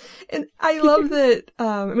goodness. And I love that,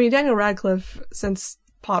 I mean, Daniel Radcliffe, since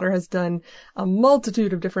Potter, has done a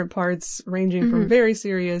multitude of different parts, ranging from very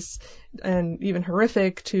serious and even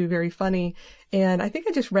horrific to very funny. And I think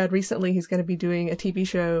I just read recently he's going to be doing a TV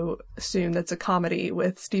show soon that's a comedy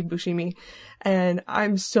with Steve Buscemi. And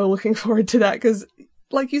I'm so looking forward to that because,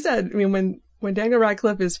 like you said, I mean, when Daniel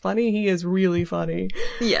Radcliffe is funny, he is really funny.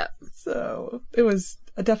 Yeah. So it was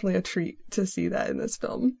definitely a treat to see that in this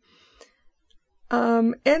film.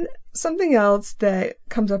 And something else that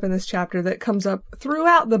comes up in this chapter that comes up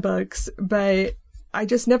throughout the books, but I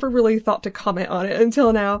just never really thought to comment on it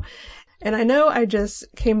until now. And I know I just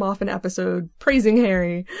came off an episode praising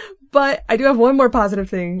Harry, but I do have one more positive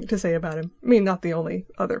thing to say about him. I mean, not the only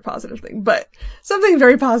other positive thing, but something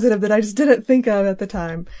very positive that I just didn't think of at the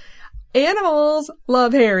time. Animals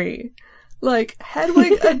love Harry. Like,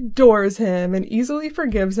 Hedwig adores him and easily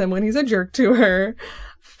forgives him when he's a jerk to her.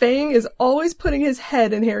 Fang is always putting his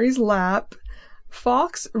head in Harry's lap.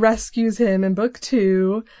 Fawkes rescues him in book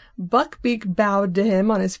 2. Buckbeak bowed to him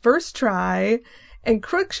on his first try. And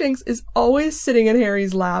Crookshanks is always sitting in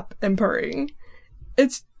Harry's lap and purring.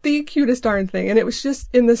 It's the cutest darn thing. And it was just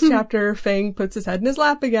in this chapter, Fang puts his head in his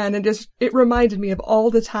lap again, and just, it reminded me of all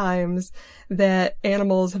the times that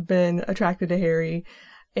animals have been attracted to Harry.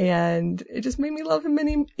 And it just made me love him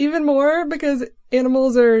even more, because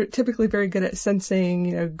animals are typically very good at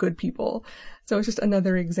sensing, good people. So it's just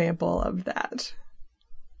another example of that.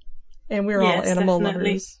 And we're all animal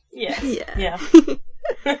lovers. Yes. Yeah.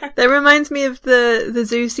 That reminds me of the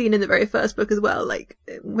zoo scene in the very first book as well, like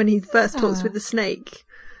when he first talks with the snake.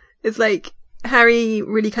 It's like Harry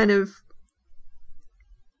really kind of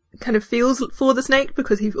feels for the snake,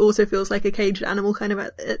 because he also feels like a caged animal kind of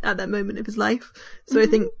at that moment of his life. So I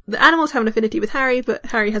think the animals have an affinity with Harry, but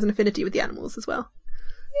Harry has an affinity with the animals as well.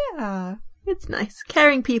 Yeah. It's nice.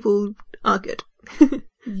 Caring people are good.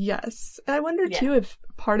 Yes. And I wonder too if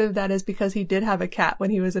part of that is because he did have a cat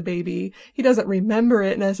when he was a baby. He doesn't remember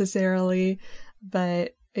it necessarily,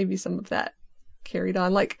 but maybe some of that carried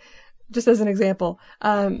on. Like, just as an example,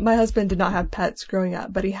 my husband did not have pets growing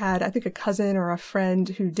up, but he had, I think, a cousin or a friend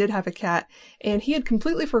who did have a cat, and he had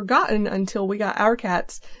completely forgotten until we got our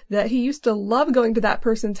cats that he used to love going to that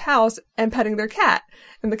person's house and petting their cat,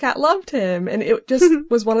 and the cat loved him, and it just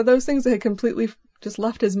was one of those things that had completely just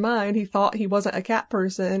left his mind. He thought he wasn't a cat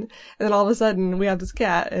person, and then all of a sudden we have this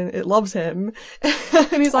cat and it loves him.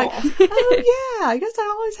 And he's like, oh yeah, I guess I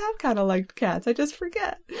always have kind of liked cats. I just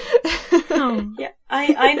forget. Yeah,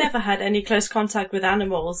 I never had any close contact with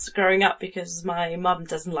animals growing up because my mum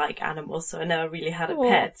doesn't like animals, so I never really had a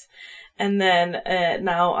pet. And then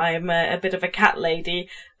now I'm a bit of a cat lady,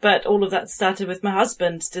 but all of that started with my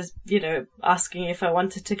husband just, asking if I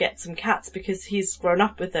wanted to get some cats because he's grown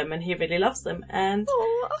up with them and he really loves them. And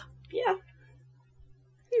yeah.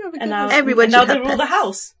 And now they rule the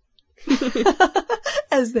house.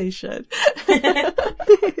 As they should.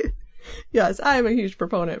 Yes, I am a huge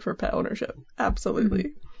proponent for pet ownership. Absolutely.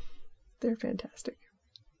 Mm-hmm. They're fantastic.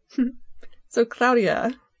 So,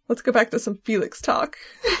 Claudia, let's go back to some Felix talk.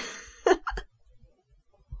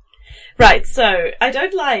 Right, so I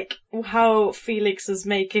don't like how Felix is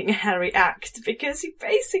making Harry act because he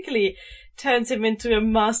basically turns him into a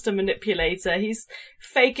master manipulator. He's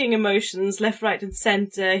faking emotions left, right and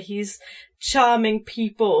centre. He's charming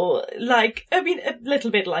people a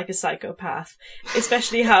little bit like a psychopath,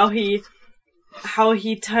 especially how he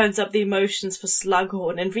turns up the emotions for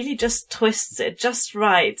Slughorn and really just twists it just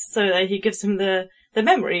right so that he gives him the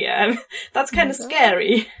memory. That's kind of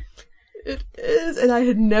scary. It is, and I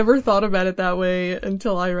had never thought about it that way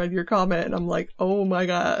until I read your comment, and I'm like, oh my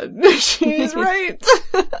god, she's right.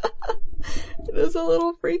 It is a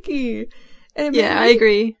little freaky. And I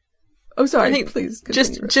agree. Oh, sorry. I think please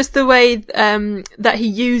continue. just the way that he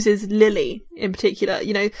uses Lily in particular.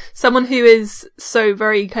 Someone who is so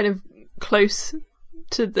very kind of close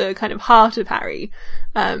to the kind of heart of Harry,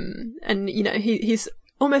 and he's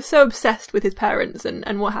almost so obsessed with his parents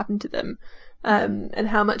and what happened to them. And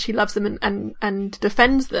how much he loves them and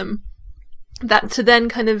defends them, that to then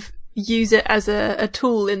kind of use it as a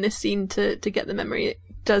tool in this scene to get the memory, it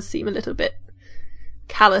does seem a little bit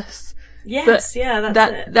callous. Yes, but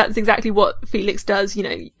that's it. That's exactly what Felix does.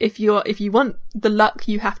 If you want the luck,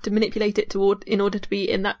 you have to manipulate it in order to be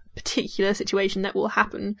in that particular situation that will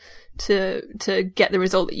happen to get the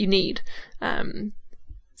result that you need.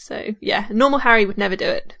 So yeah, normal Harry would never do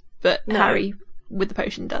it, but no. Harry with the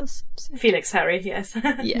potion does. So. Felix Harry, yes.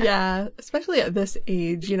 Yeah, especially at this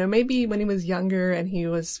age, maybe when he was younger and he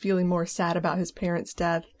was feeling more sad about his parents'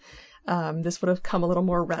 death, this would have come a little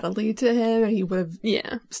more readily to him and he would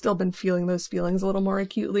have still been feeling those feelings a little more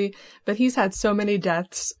acutely. But he's had so many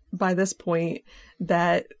deaths by this point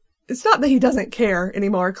that it's not that he doesn't care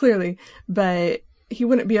anymore, clearly, but he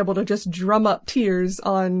wouldn't be able to just drum up tears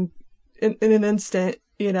in an instant,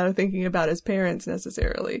 thinking about his parents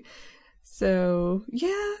necessarily. So,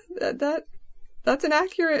 yeah, that's an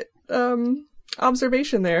accurate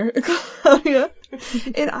observation there, Claudia.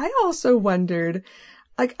 And I also wondered,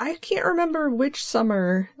 I can't remember which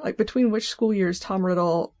summer, between which school years Tom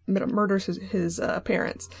Riddle murders his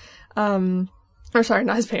parents. Or sorry,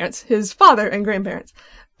 not his parents, his father and grandparents.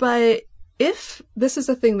 But if this is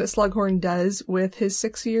a thing that Slughorn does with his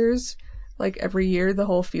 6 years, every year, the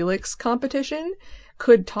whole Felix competition,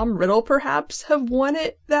 could Tom Riddle perhaps have won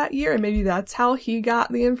it that year? And maybe that's how he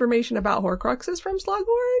got the information about Horcruxes from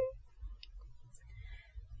Slughorn?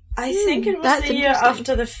 I think it was the year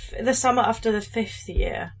after the summer after the 5th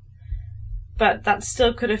year. But that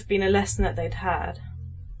still could have been a lesson that they'd had.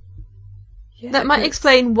 Yeah, that might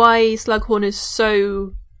explain why Slughorn is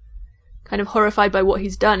so kind of horrified by what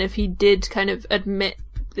he's done, if he did kind of admit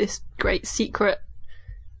this great secret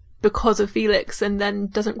because of Felix and then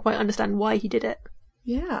doesn't quite understand why he did it.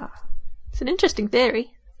 Yeah. It's an interesting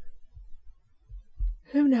theory.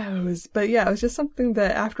 Who knows? But yeah, it was just something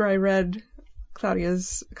that after I read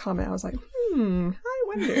Claudia's comment, I was like, I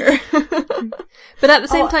wonder. But at the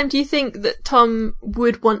same time, do you think that Tom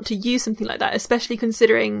would want to use something like that, especially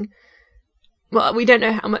considering, well, we don't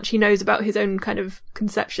know how much he knows about his own kind of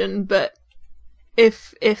conception, but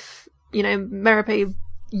if Merope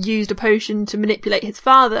used a potion to manipulate his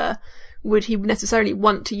father, would he necessarily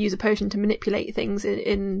want to use a potion to manipulate things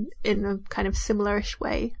in a kind of similarish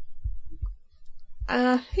way?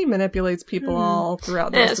 He manipulates people all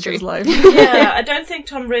throughout the rest of his life. Yeah, I don't think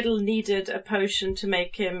Tom Riddle needed a potion to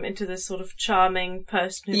make him into this sort of charming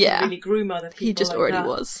person who can really groom other people. He just already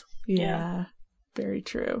was. Yeah, very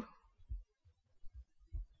true.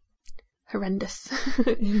 Horrendous.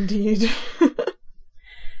 Indeed.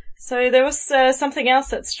 So there was something else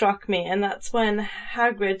that struck me, and that's when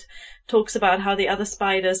Hagrid talks about how the other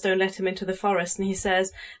spiders don't let him into the forest, and he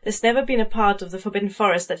says there's never been a part of the Forbidden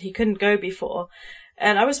Forest that he couldn't go before.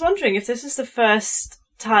 And I was wondering if this is the first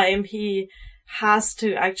time he has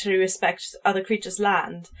to actually respect other creatures'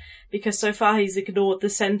 land, because so far he's ignored the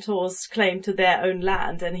centaurs' claim to their own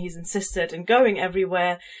land, and he's insisted in going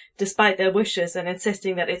everywhere despite their wishes and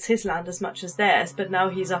insisting that it's his land as much as theirs, but now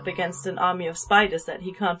he's up against an army of spiders that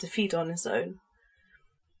he can't defeat on his own.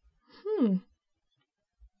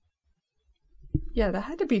 Yeah, that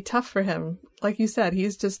had to be tough for him. Like you said,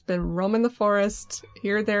 he's just been roaming the forest,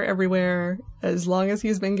 here, there, everywhere, as long as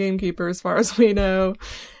he's been gamekeeper, as far as we know.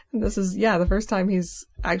 And this is, the first time he's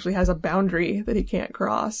actually has a boundary that he can't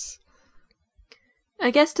cross.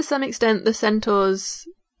 I guess to some extent the centaurs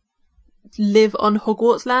live on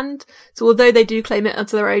Hogwarts land, so although they do claim it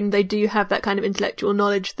as their own, they do have that kind of intellectual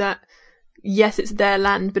knowledge that, yes, it's their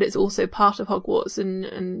land, but it's also part of Hogwarts,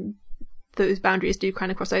 and those boundaries do kind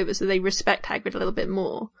of cross over, so they respect Hagrid a little bit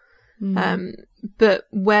more. But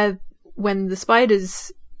when the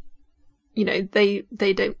spiders, they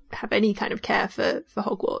don't have any kind of care for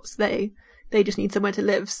Hogwarts, they just need somewhere to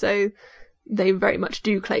live, so they very much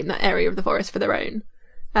do claim that area of the forest for their own.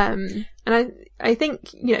 And I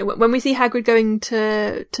think, when we see Hagrid going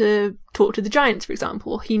to talk to the giants, for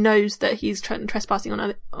example, he knows that he's trespassing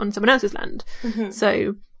on someone else's land. Mm-hmm.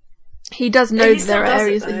 So he does know that there are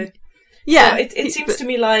areas that... Yeah. So it seems to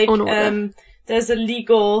me like there's a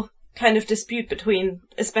legal kind of dispute between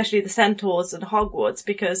especially the centaurs and Hogwarts,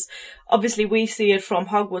 because obviously we see it from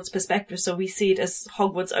Hogwarts' perspective, so we see it as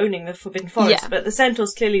Hogwarts owning the Forbidden Forest, but the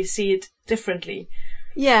centaurs clearly see it differently.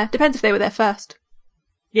 Yeah, depends if they were there first.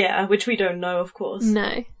 Yeah, which we don't know, of course.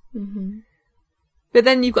 No. Mm-hmm. But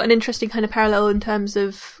then you've got an interesting kind of parallel in terms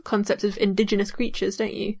of concepts of indigenous creatures,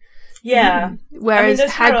 don't you? Yeah. Whereas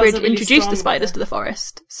Hagrid really introduced the spiders to the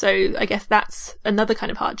forest, so I guess that's another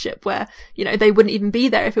kind of hardship where, they wouldn't even be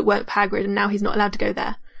there if it weren't for Hagrid, and now he's not allowed to go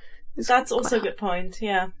there. That's also a good point,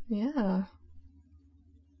 yeah. Yeah.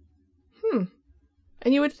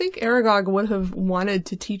 And you would think Aragog would have wanted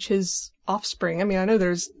to teach his offspring. I mean, I know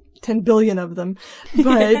there's 10 billion of them,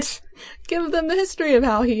 but give them the history of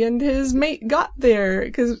how he and his mate got there,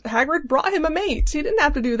 because Hagrid brought him a mate. He didn't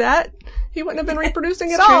have to do that. He wouldn't have been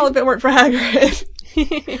reproducing at all if it weren't for Hagrid.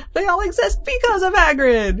 They all exist because of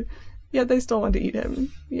Hagrid. Yet they still want to eat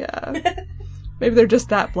him. Yeah. Maybe they're just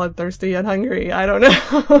that bloodthirsty and hungry. I don't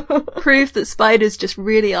know. Proof that spiders just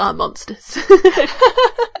really are monsters.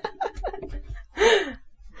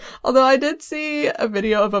 Although I did see a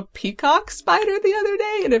video of a peacock spider the other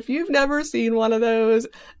day, and if you've never seen one of those,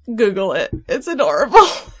 Google it. It's adorable.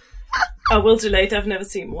 I will do later. I've never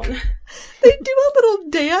seen one. They do a little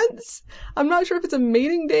dance. I'm not sure if it's a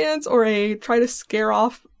mating dance or a try to scare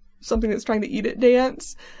off something that's trying to eat it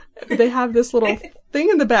dance. They have this little thing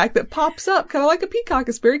in the back that pops up, kind of like a peacock.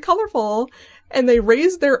 It's very colorful. And they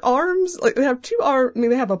raise their arms, like they have two arms, I mean,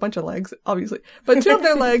 they have a bunch of legs, obviously, but two of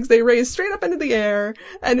their legs they raise straight up into the air,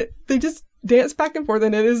 and they just dance back and forth,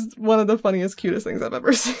 and it is one of the funniest, cutest things I've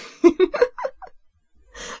ever seen.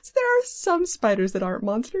 So there are some spiders that aren't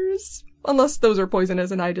monsters, unless those are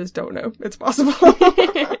poisonous, and I just don't know. It's possible.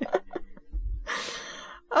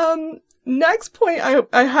 Next point,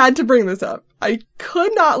 I had to bring this up. I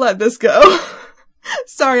could not let this go.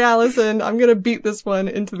 Sorry, Allison, I'm gonna beat this one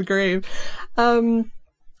into the grave.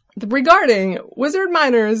 Regarding wizard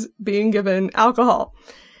minors being given alcohol.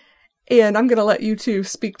 And I'm gonna let you two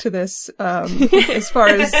speak to this, as far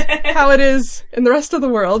as how it is in the rest of the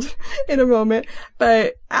world in a moment.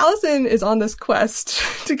 But Allison is on this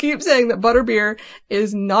quest to keep saying that butterbeer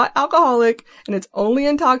is not alcoholic and it's only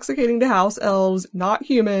intoxicating to house elves, not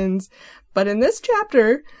humans. But in this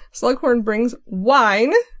chapter, Slughorn brings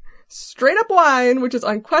wine, straight up wine, which is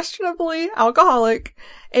unquestionably alcoholic,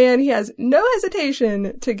 and he has no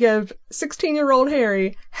hesitation to give 16-year-old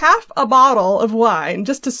Harry half a bottle of wine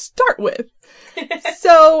just to start with.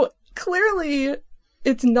 So clearly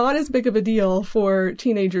it's not as big of a deal for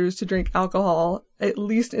teenagers to drink alcohol, at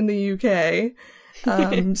least in the UK.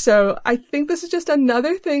 So I think this is just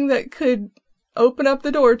another thing that could open up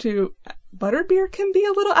the door to butterbeer can be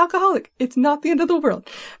a little alcoholic. It's not the end of the world.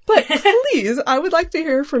 But please, I would like to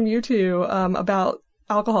hear from you two about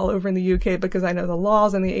alcohol over in the UK, because I know the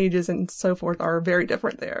laws and the ages and so forth are very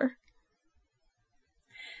different there.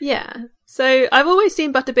 Yeah. So I've always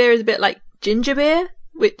seen butterbeer as a bit like ginger beer,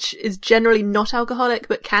 which is generally not alcoholic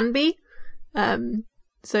but can be.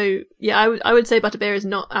 So yeah, I would say butterbeer is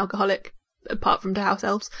not alcoholic apart from to house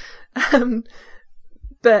elves.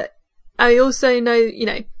 But I also know,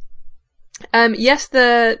 yes,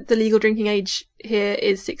 the legal drinking age here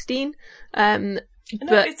is 16.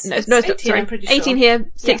 it's 18, I'm pretty sure. 18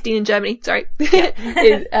 here, 16 in Germany, sorry.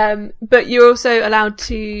 But you're also allowed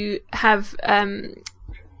to have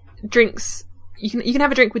drinks. You can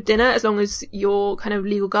have a drink with dinner as long as your kind of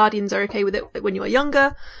legal guardians are okay with it when you are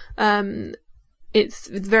younger. It's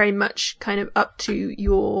very much kind of up to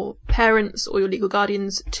your parents or your legal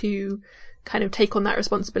guardians to kind of take on that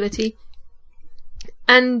responsibility.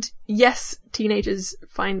 And yes, teenagers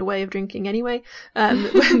find a way of drinking anyway,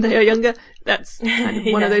 when they are younger. That's kind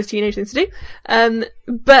of one of those teenage things to do.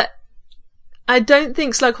 But I don't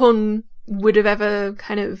think Slughorn would have ever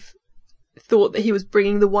kind of thought that he was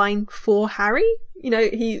bringing the wine for Harry.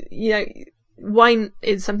 Wine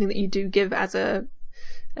is something that you do give as a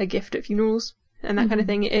gift at funerals and that kind of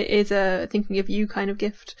thing. It is a thinking of you kind of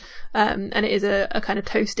gift. And it is a kind of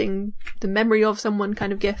toasting the memory of someone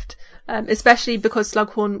kind of gift. Especially because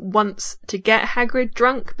Slughorn wants to get Hagrid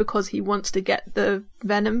drunk because he wants to get the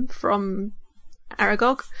venom from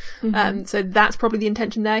Aragog. So that's probably the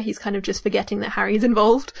intention there. He's kind of just forgetting that Harry's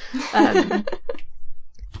involved.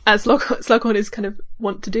 As Slughorn is kind of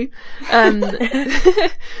want to do.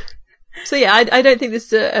 So yeah, I don't think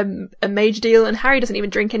this is a major deal, and Harry doesn't even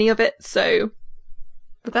drink any of it, so...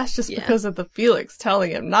 But that's just because of the Felix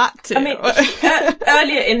telling him not to. I mean,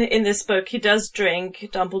 earlier in this book, he does drink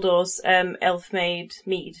Dumbledore's elf-made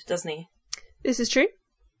mead, doesn't he? This is true.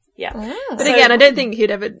 Yeah. Ah. But again, I don't think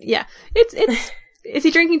he'd ever... Yeah. It's is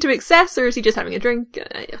he drinking to excess, or is he just having a drink?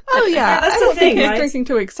 Oh, yeah. That's I the don't thing, think he's right? drinking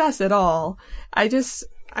to excess at all.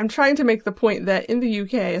 I'm trying to make the point that in the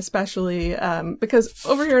UK, especially, because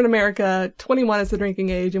over here in America, 21 is the drinking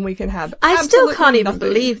age, and we can have. I still can't even nothing.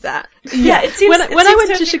 believe that. Yeah, it seems. When I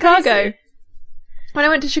went to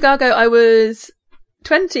Chicago, I was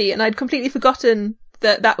 20, and I'd completely forgotten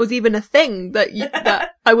that was even a thing that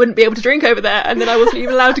I wouldn't be able to drink over there, and then I wasn't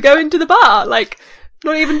even allowed to go into the bar, like.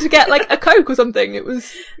 Not even to get, like, a Coke or something. It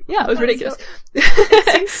was ridiculous. It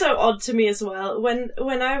seems so odd to me as well. When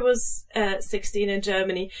I was 16 in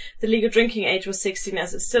Germany, the legal drinking age was 16,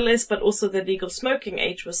 as it still is, but also the legal smoking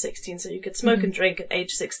age was 16, so you could smoke and drink at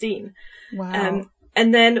age 16. Wow.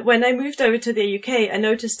 And then when I moved over to the UK, I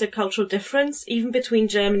noticed a cultural difference, even between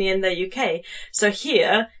Germany and the UK. So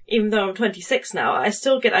here, even though I'm 26 now, I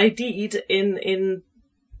still get ID'd in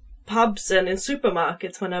pubs and in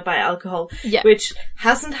supermarkets when I buy alcohol, which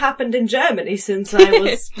hasn't happened in Germany since I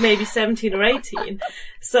was maybe 17 or 18.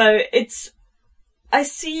 So I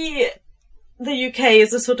see the UK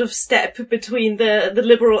as a sort of step between the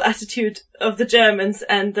liberal attitude of the Germans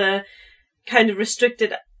and the kind of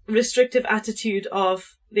restrictive attitude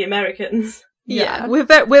of the Americans. Yeah.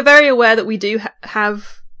 We're very aware that we do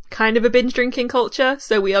have kind of a binge drinking culture,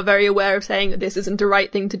 so we are very aware of saying that this isn't the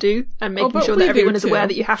right thing to do and making sure that everyone is aware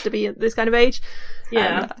that you have to be at this kind of age.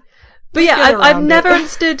 Yeah. But yeah, I've never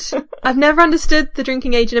understood the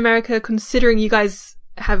drinking age in America, considering you guys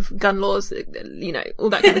have gun laws, all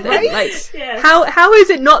that kind of thing. Right? Like, Yes. how is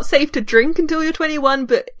it not safe to drink until you're 21,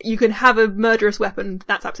 but you can have a murderous weapon?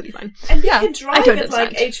 That's absolutely fine. And you can drive don't at like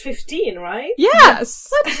understand. age 15, right? Yeah. Yes.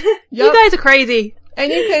 What? Yep. You guys are crazy. And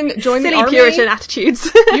you can join Silly the army. Puritan attitudes.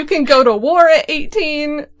 You can go to war at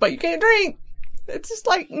 18, but you can't drink. It's just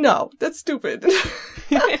like, no, that's stupid.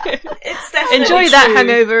 It's definitely Enjoy that true.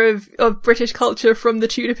 hangover of British culture from the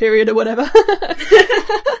Tudor period or whatever.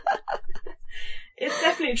 It's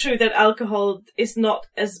definitely true that alcohol is not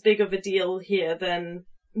as big of a deal here than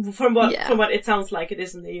from what it sounds like it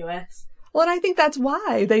is in the US. Well, and I think that's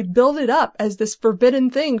why they build it up as this forbidden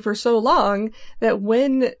thing for so long that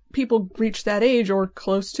when people reach that age or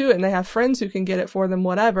close to it and they have friends who can get it for them,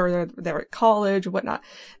 whatever, they're at college or whatnot,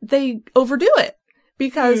 they overdo it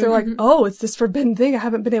because they're like, oh, it's this forbidden thing I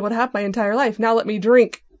haven't been able to have my entire life. Now let me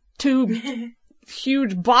drink 2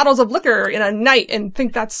 huge bottles of liquor in a night and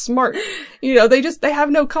think that's smart. They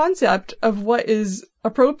have no concept of what is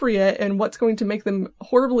appropriate and what's going to make them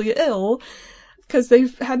horribly ill. Because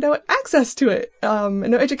they've had no access to it, and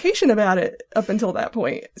no education about it up until that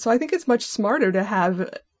point. So I think it's much smarter to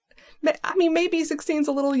have, maybe 16's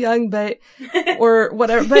a little young, or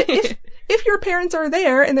whatever, but if your parents are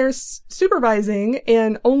there and they're supervising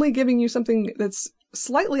and only giving you something that's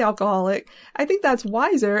slightly alcoholic, I think that's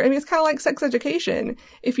wiser. I mean, it's kind of like sex education.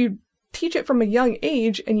 If you teach it from a young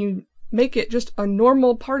age and you make it just a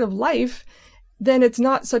normal part of life, then it's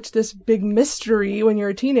not such this big mystery when you're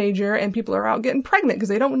a teenager and people are out getting pregnant because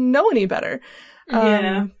they don't know any better.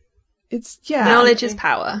 Knowledge is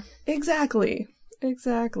power. Exactly.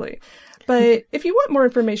 But if you want more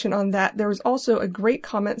information on that, there was also a great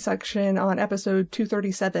comment section on episode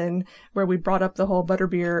 237 where we brought up the whole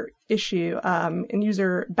butterbeer issue. And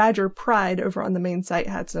user Badger Pride over on the main site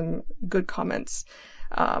had some good comments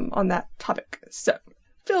on that topic. So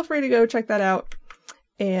feel free to go check that out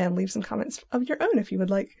and leave some comments of your own if you would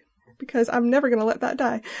like, because I'm never going to let that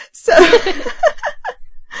die. So,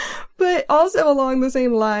 but also along the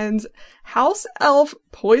same lines, house elf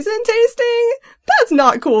poison tasting? That's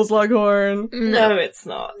not cool, Slughorn. No, it's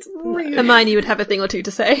not. Really? Hermione would have a thing or two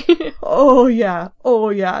to say. Oh yeah.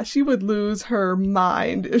 She would lose her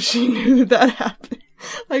mind if she knew that happened.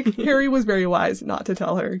 Like, Harry was very wise not to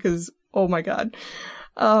tell her, because, oh my god.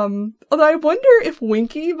 Although I wonder if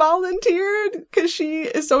Winky volunteered, because she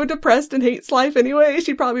is so depressed and hates life anyway.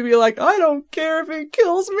 She'd probably be like, I don't care if it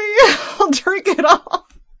kills me, I'll drink it all.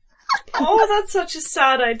 Oh, that's such a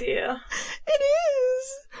sad idea. It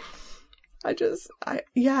is. I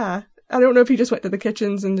don't know if he just went to the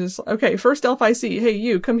kitchens and just, okay, first elf I see, hey,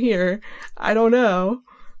 you, come here. I don't know.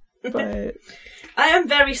 But I am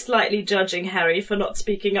very slightly judging Harry for not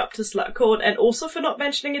speaking up to Slughorn, and also for not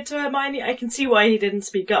mentioning it to Hermione. I can see why he didn't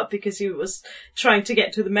speak up, because he was trying to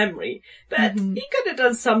get to the memory. But he could have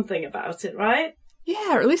done something about it, right?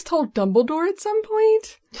 yeah, or at least told Dumbledore at some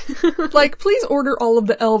point. Like, please order all of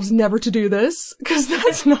the elves never to do this, because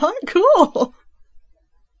that's not cool.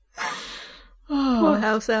 Poor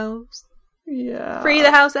house elves. Yeah. Free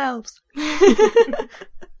the house elves.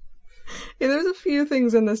 Yeah, there's a few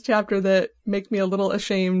things in this chapter that make me a little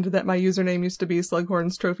ashamed that my username used to be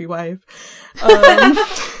Slughorn's trophy wife.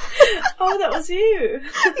 Oh, that was you.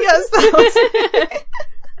 Yes, that was me.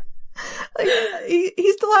 Like,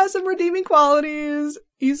 he still has some redeeming qualities.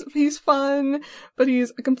 He's fun, but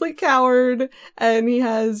he's a complete coward, and he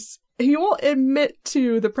won't admit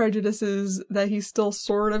to the prejudices that he still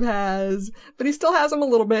sort of has, but he still has them a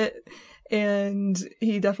little bit, and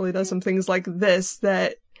he definitely does some things like this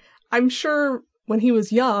that I'm sure when he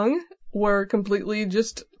was young were completely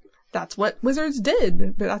just, that's what wizards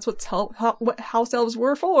did, but that's what house elves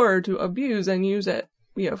were for, to abuse and use it.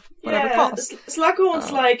 Whatever cost.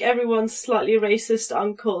 Slughorn's like everyone's slightly racist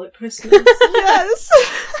uncle at Christmas. Yes!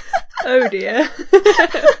 Oh dear.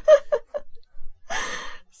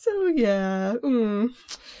 So yeah,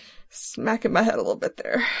 smacking my head a little bit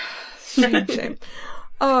there. Shame.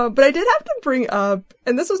 But I did have to bring up,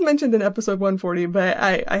 and this was mentioned in episode 140, but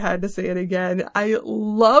I had to say it again. I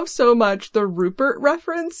love so much the Rupert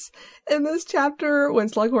reference in this chapter when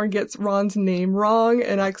Slughorn gets Ron's name wrong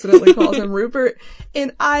and accidentally calls him Rupert.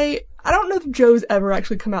 And I don't know if Joe's ever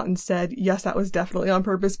actually come out and said, yes, that was definitely on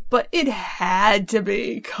purpose, but it had to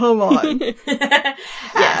be. Come on.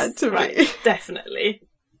 Yes, to right, be. Definitely.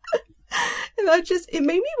 And it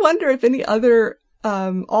made me wonder if any other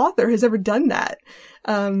author has ever done that.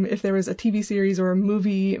 If there was a TV series or a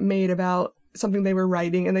movie made about something they were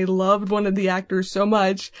writing and they loved one of the actors so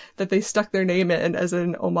much that they stuck their name in as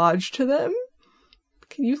an homage to them.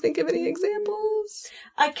 Can you think of any examples?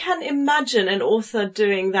 I can imagine an author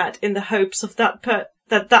doing that in the hopes of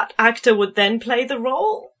that actor would then play the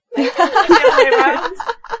role. Maybe the other way around.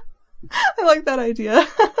 I like that idea.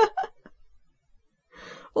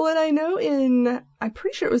 Well, and I know I'm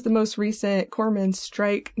pretty sure it was the most recent Corman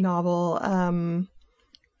Strike novel,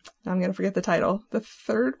 I'm going to forget the title. The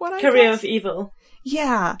third one, I Career guess? of Evil.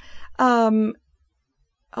 Yeah. I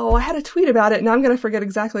had a tweet about it, and I'm going to forget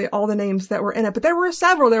exactly all the names that were in it, but there were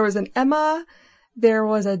several. There was an Emma, there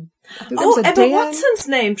was a Emma Dan. Watson's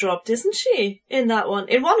name dropped, isn't she? In that one.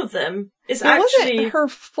 In one of them. It's actually wasn't her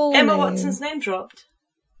full Emma name. Watson's name dropped.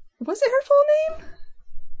 Was it her full name?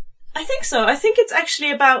 I think so. I think it's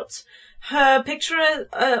actually about her picture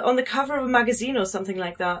on the cover of a magazine or something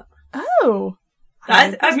like that. Oh.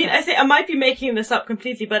 I think I might be making this up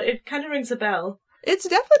completely, but it kind of rings a bell. It's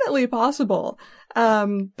definitely possible.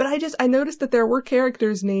 But I noticed that there were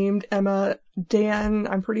characters named Emma, Dan,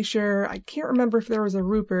 I'm pretty sure. I can't remember if there was a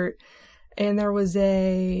Rupert, and there was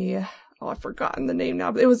I've forgotten the name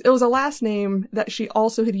now, but it was a last name that she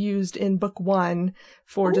also had used in book 1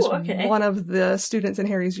 for one of the students in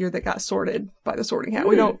Harry's year that got sorted by the Sorting Hat.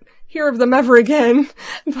 We don't hear of them ever again,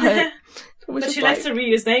 but she likes to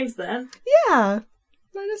reuse names then. Yeah.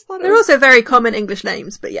 I just thought they're also very common English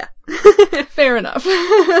names, but yeah. Fair enough.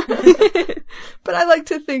 But I like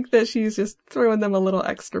to think that she's just throwing them a little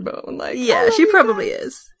extra bone. Like, yeah, she probably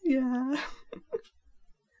is. Yeah.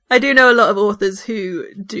 I do know a lot of authors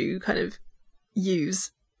who do kind of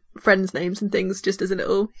use friends' names and things just as a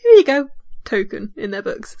little, here you go, token in their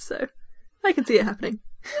books. So I can see it happening.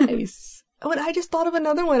 Nice. Oh, and I just thought of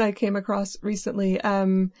another one I came across recently.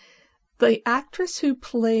 The actress who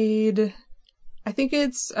played, I think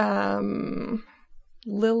it's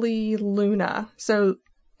Lily Luna. So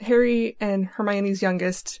Harry and Hermione's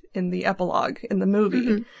youngest in the epilogue in the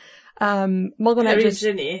movie. Harry and Ginny.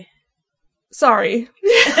 Ginny. Sorry.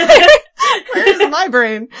 Where is my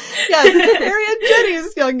brain? Yes, Harry and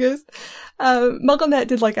Jenny's youngest. MuggleNet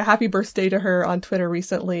did like a happy birthday to her on Twitter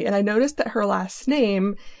recently, and I noticed that her last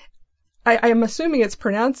name, I am assuming it's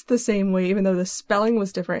pronounced the same way, even though the spelling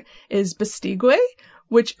was different, is Bastigwe,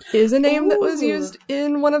 which is a name that was used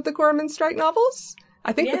in one of the Gorman Strike novels.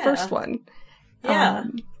 I think the first one. Yeah.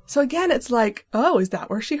 So again, it's like, oh, is that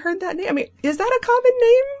where she heard that name? I mean, is that a common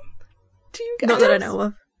name to you guys? Not that I know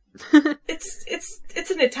of.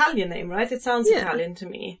 It's an Italian name, right? It sounds Italian to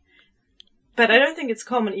me. But I don't think it's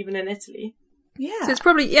common even in Italy. Yeah. So it's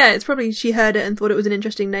probably she heard it and thought it was an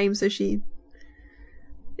interesting name, so she...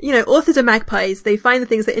 You know, authors are magpies. They find the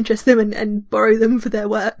things that interest them and borrow them for their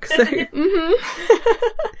work, so...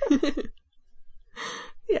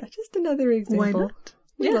 Yeah, just another example. Why not?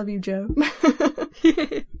 We love you, Joe.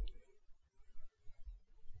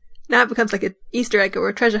 Now it becomes like an Easter egg or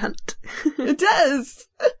a treasure hunt. It does!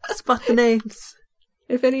 Spot the names.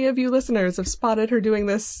 If any of you listeners have spotted her doing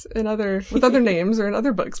this with other names or in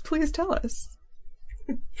other books, please tell us.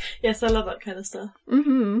 Yes, I love that kind of stuff.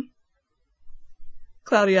 Mm-hmm.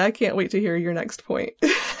 Claudia, I can't wait to hear your next point.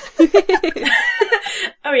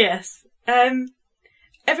 Oh, yes.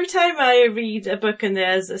 Every time I read a book and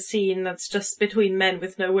there's a scene that's just between men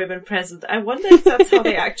with no women present, I wonder if that's how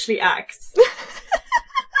they actually act.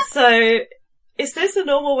 So, is this a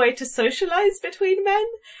normal way to socialize between men?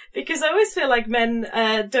 Because I always feel like men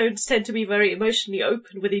don't tend to be very emotionally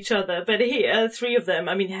open with each other. But here, three of them,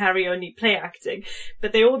 I mean, Harry only play acting,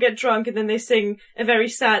 but they all get drunk and then they sing a very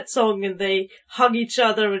sad song and they hug each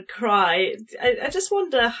other and cry. I just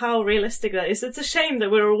wonder how realistic that is. It's a shame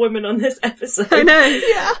that we're all women on this episode. I know.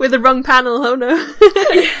 Yeah. With the wrong panel. Oh no.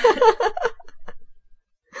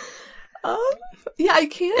 Yeah, I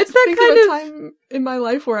can't It's that think kind of a time in my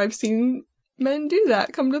life where I've seen men do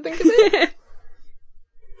that, come to think of it.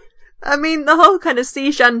 I mean, the whole kind of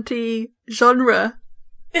sea shanty genre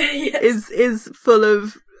is full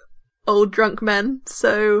of old drunk men,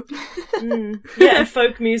 so... Yeah, and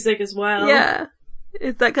folk music as well. Yeah.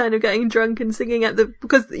 It's that kind of getting drunk and singing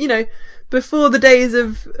because, you know, before the days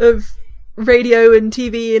of radio and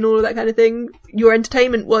TV and all of that kind of thing, your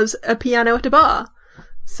entertainment was a piano at a bar.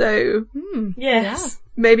 So, yes.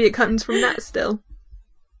 Maybe it comes from that still.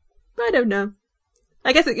 I don't know.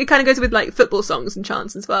 I guess it kind of goes with like football songs and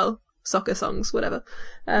chants as well. Soccer songs, whatever.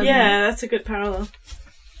 Yeah, that's a good parallel.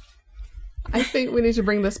 I think we need to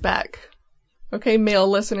bring this back. Okay, male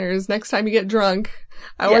listeners, next time you get drunk,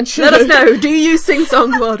 I want you let to... us know. Do you sing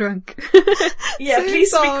songs while drunk? Yeah, Sing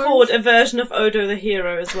please songs. record a version of Odo the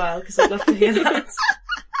Hero as well, because I'd love to hear that.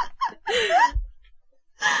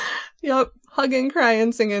 Yep, hugging,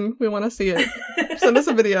 crying, singing. We want to see it. Send us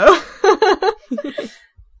a video.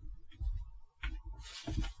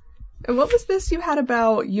 And what was this you had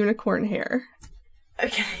about unicorn hair?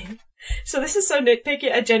 Okay. So this is so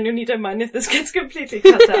nitpicky, I genuinely don't mind if this gets completely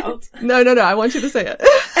cut out. No, I want you to say it.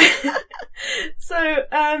 So,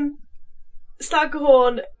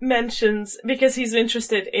 Slughorn mentions, because he's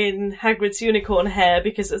interested in Hagrid's unicorn hair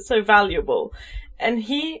because it's so valuable, and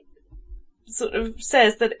he sort of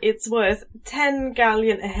says that it's worth 10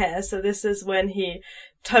 galleon a hair, so this is when he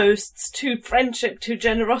toasts to friendship, to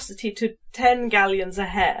generosity, to 10 galleons a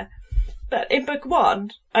hair. But in book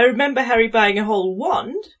 1, I remember Harry buying a whole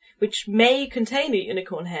wand, which may contain a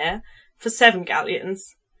unicorn hair, for 7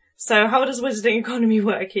 galleons. So how does wizarding economy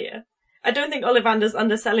work here? I don't think Ollivander's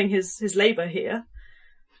underselling his labour here.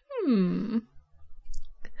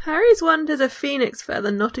 Harry's wand is a phoenix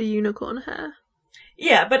feather, not a unicorn hair.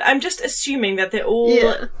 Yeah, but I'm just assuming that they're all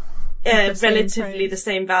relatively the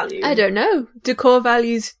same value. I don't know. Decor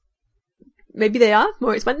values, maybe they are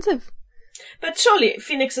more expensive. But surely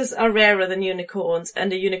phoenixes are rarer than unicorns,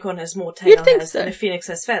 and a unicorn has more tail hairs than a phoenix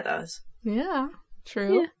has feathers. Yeah,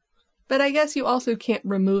 true. Yeah. But I guess you also can't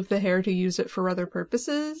remove the hair to use it for other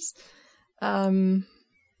purposes.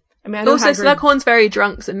 I mean, I know also, Hagrid... Slughorn's very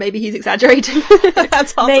drunk, so maybe he's exaggerating.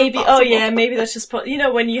 That's also maybe. possible. Oh yeah, maybe that's just you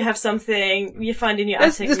know, when you have something you find in your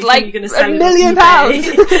attic, just you like you're going to sell £1 it million.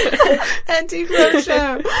 Antique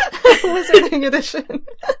Roadshow, Wizarding Edition.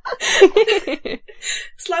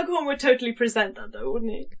 Slughorn would totally present that, though,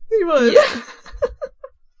 wouldn't he? He would. Yeah.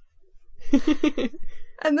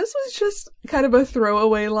 And this was just kind of a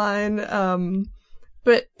throwaway line.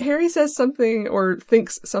 But Harry says something, or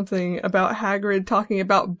thinks something, about Hagrid talking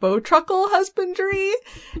about bowtruckle husbandry,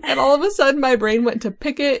 and all of a sudden my brain went to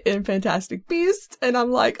Pickett in Fantastic Beasts, and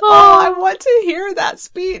I'm like, I want to hear that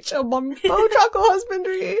speech about bowtruckle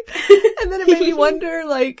husbandry. And then it made me wonder,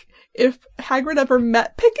 like, if Hagrid ever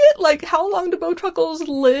met Pickett, like, how long do bowtruckles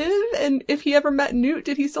live? And if he ever met Newt,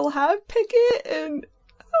 did he still have Pickett? And,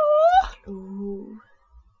 Ooh.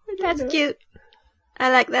 That's cute.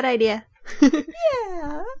 I like that idea. Yeah,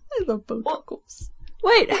 I love botanicals.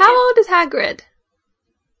 Wait, how old is Hagrid?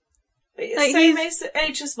 Like, Same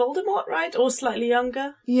age as Voldemort, right? Or slightly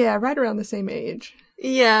younger? Yeah, right around the same age.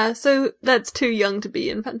 Yeah, so that's too young to be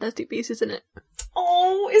in Fantastic Beasts, isn't it?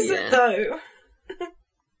 Oh, is it though?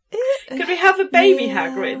 Could we have a baby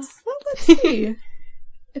Hagrid? Well, let's see.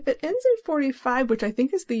 If it ends in 45, which I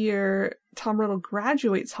think is the year Tom Riddle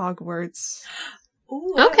graduates Hogwarts.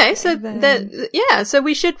 Ooh, Okay, so so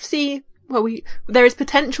we should see. Well, there is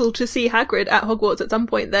potential to see Hagrid at Hogwarts at some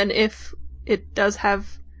point. Then, if it does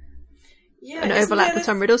have an overlap with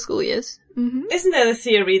some Riddle school years, Isn't there the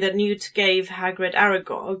theory that Newt gave Hagrid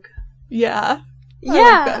Aragog? Yeah, I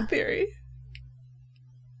like that theory.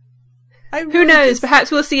 Who knows? Perhaps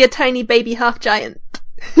we'll see a tiny baby half giant.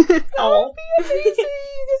 Oh, amazing.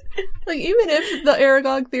 Like, even if the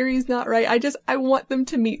Aragog theory is not right, I want them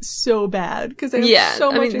to meet so bad because they have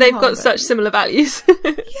so much. I mean, they've got such similar values.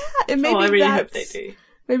 Yeah, and maybe I really hope they do.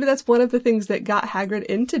 Maybe that's one of the things that got Hagrid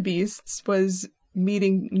into Beasts was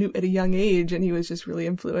meeting Newt at a young age, and he was just really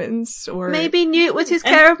influenced. Or maybe Newt was his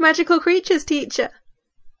Care of Magical Creatures teacher.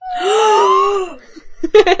 Oh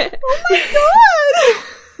my god!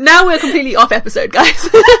 Now we're completely off episode, guys.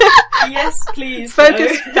 Yes, please.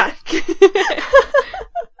 Focus back.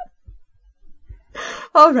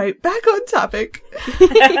 All right, back on topic.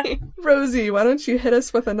 Rosie, why don't you hit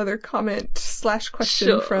us with another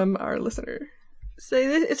comment/question from our listener? So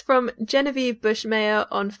this is from Genevieve Bushmayer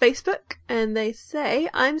on Facebook, and they say,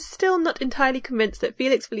 I'm still not entirely convinced that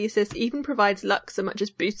Felix Felicis even provides luck so much as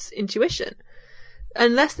boosts intuition.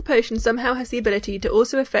 Unless the potion somehow has the ability to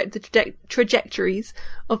also affect the trajectories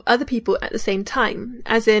of other people at the same time,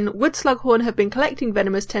 as in, would Slughorn have been collecting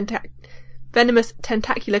venomous tentacular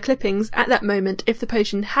clippings at that moment if the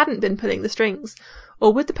potion hadn't been pulling the strings,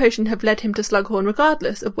 or would the potion have led him to Slughorn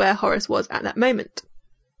regardless of where Horace was at that moment?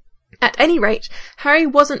 At any rate, Harry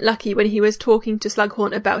wasn't lucky when he was talking to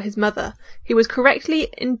Slughorn about his mother. He was correctly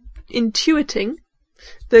intuiting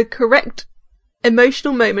the correct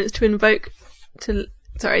emotional moments to invoke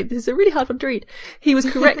sorry, this is a really hard one to read. He was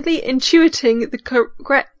correctly intuiting the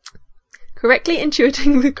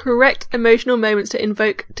correct emotional moments to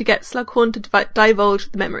invoke to get Slughorn to divulge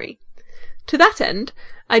the memory. To that end,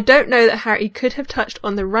 I don't know that Harry could have touched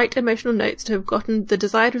on the right emotional notes to have gotten the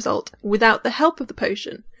desired result without the help of the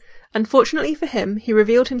potion. Unfortunately for him, he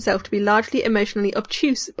revealed himself to be largely emotionally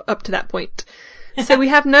obtuse up to that point. So we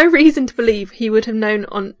have no reason to believe he would have known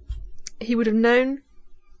on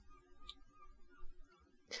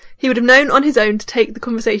his own to take the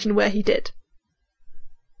conversation where he did.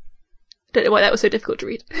 Don't know why that was so difficult to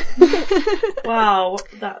read. Wow.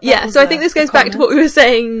 So I think this goes back to what we were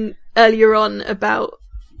saying earlier on about,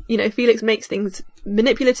 Felix makes things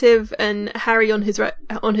manipulative, and Harry on his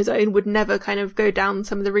own would never kind of go down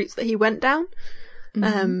some of the routes that he went down.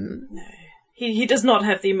 No. He does not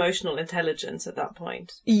have the emotional intelligence at that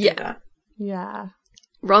point. Yeah. Yeah.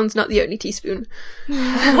 Ron's not the only teaspoon.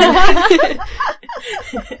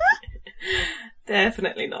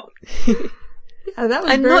 Definitely not. Yeah, that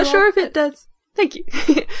was I'm not sure if it does. Thank you.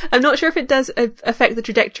 I'm not sure if it does affect the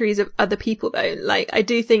trajectories of other people, though. Like, I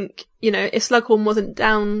do think, if Slughorn wasn't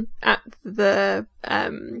down at the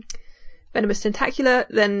venomous tentacular,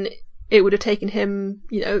 then it would have taken him,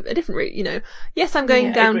 a different route. Yes, I'm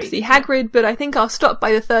going down to see Hagrid, but I think I'll stop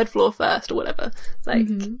by the 3rd floor first, or whatever. Like,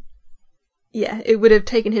 yeah, it would have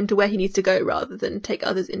taken him to where he needs to go rather than take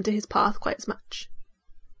others into his path quite as much.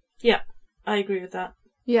 Yeah, I agree with that.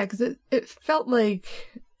 Yeah, because it felt like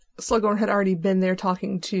Slughorn had already been there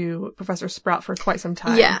talking to Professor Sprout for quite some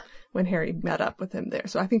time when Harry met up with him there.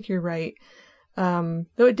 So I think you're right. Though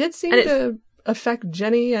it did seem to affect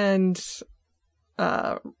Jenny and,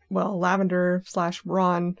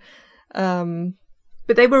 Lavender/Ron.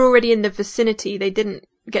 But they were already in the vicinity. They didn't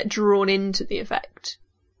get drawn into the effect.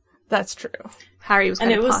 That's true. Harry was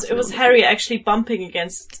kind of it was Harry actually bumping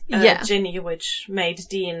against Ginny, which made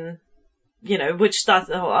Dean, which started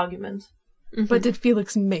the whole argument. Mm-hmm. But did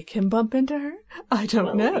Felix make him bump into her? I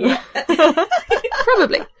don't know. Yeah.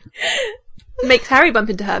 Probably. Makes Harry bump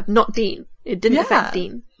into her, not Dean. It didn't affect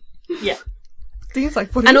Dean. Yeah. Dean's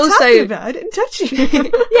like, what are you talking about? I didn't touch you.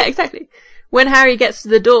 Yeah, exactly. When Harry gets to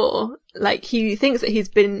the door, he thinks that he's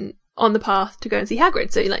been on the path to go and see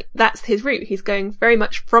Hagrid. So, that's his route. He's going very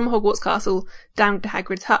much from Hogwarts Castle down to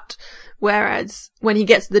Hagrid's hut. Whereas, when he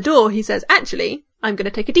gets to the door, he says, actually, I'm going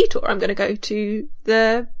to take a detour. I'm going to go to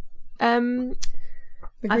the I've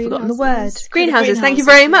forgotten the word. Greenhouses. Thank you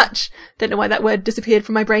very much. Don't know why that word disappeared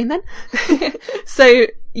from my brain then. So,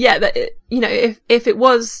 yeah, if it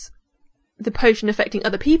was the potion affecting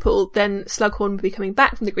other people, then Slughorn would be coming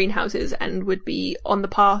back from the greenhouses and would be on the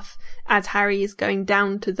path as Harry is going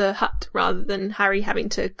down to the hut, rather than Harry having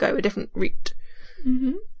to go a different route.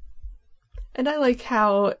 Mm-hmm. And I like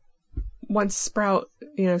how once Sprout,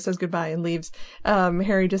 says goodbye and leaves,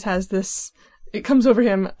 Harry just has this, it comes over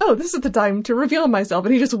him, oh, this is the time to reveal myself,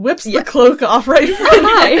 and he just whips the cloak off right in front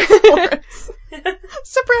of us.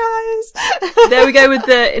 Surprise! There we go with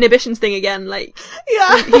the inhibitions thing again,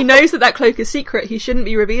 he knows that cloak is secret, he shouldn't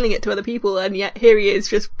be revealing it to other people, and yet here he is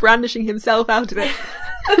just brandishing himself out of it.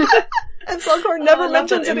 And Slughorn never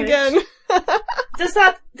mentions it again. Does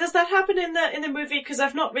that happen in the movie? Because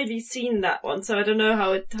I've not really seen that one, so I don't know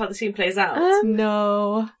how the scene plays out.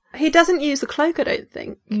 No. He doesn't use the cloak, I don't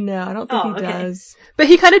think. No, I don't think he does. But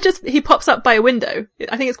he kind of he pops up by a window.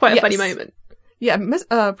 I think it's quite a funny moment. Yeah,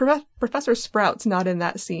 Professor Sprout's not in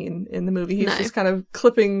that scene in the movie. He's just kind of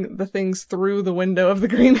clipping the things through the window of the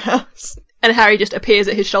greenhouse. And Harry just appears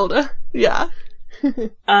at his shoulder. Yeah.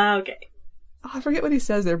 Okay. Oh, I forget what he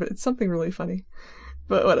says there, but it's something really funny.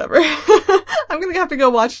 But whatever. I'm going to have to go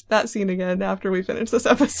watch that scene again after we finish this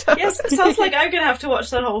episode. Yes, it sounds like I'm going to have to watch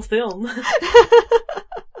that whole film.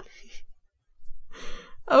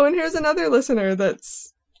 Oh, and here's another listener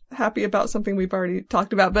that's happy about something we've already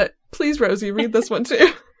talked about, but please, Rosie, read this one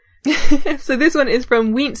too. So this one is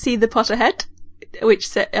from Weensy the Potterhead, who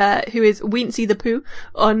is Weensy the Pooh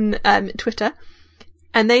on Twitter.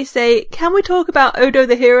 And they say, can we talk about Odo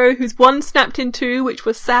the hero whose one snapped in two, which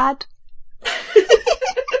was sad?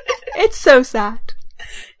 It's so sad.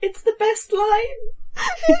 It's the best line.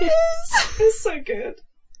 It is. It's so good.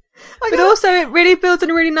 But also it really builds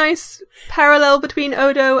in a really nice parallel between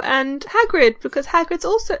Odo and Hagrid, because Hagrid's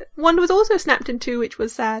one was also snapped in two, which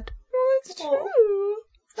was sad. Oh, it's true.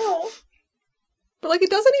 Oh. But it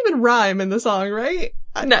doesn't even rhyme in the song, right?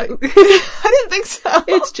 No. I didn't think so.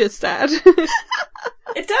 It's just sad.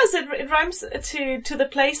 It does. It rhymes to the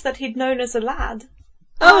place that he'd known as a lad.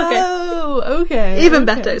 Oh, okay. Even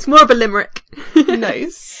better. It's more of a limerick.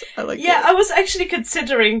 Nice. I like that. Yeah, I was actually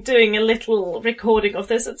considering doing a little recording of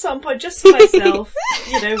this at some point, just for myself,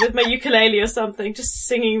 with my ukulele or something, just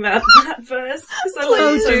singing that verse. Because I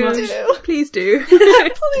love it so much. Please do.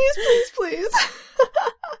 Please.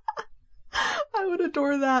 I would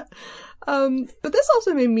adore that. But this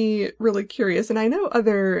also made me really curious, and I know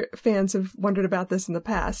other fans have wondered about this in the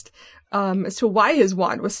past, as to why his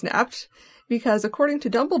wand was snapped. Because according to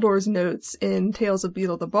Dumbledore's notes in Tales of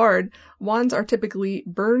Beedle the Bard, wands are typically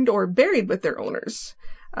burned or buried with their owners.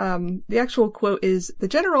 The actual quote is, "The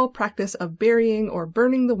general practice of burying or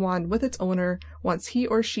burning the wand with its owner once he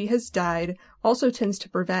or she has died also tends to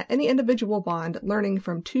prevent any individual wand learning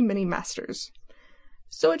from too many masters."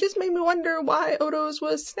 So it just made me wonder why Odo's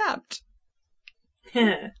was snapped.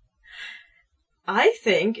 I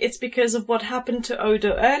think it's because of what happened to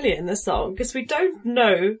Odo earlier in the song, because we don't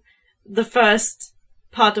know the first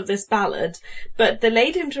part of this ballad, but they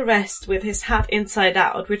laid him to rest with his hat inside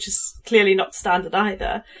out, which is clearly not standard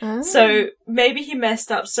either. Oh. So maybe he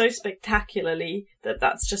messed up so spectacularly that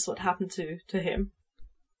that's just what happened to him.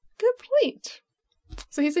 Good point.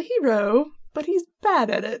 So he's a hero, but he's bad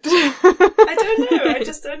at it. I don't know. I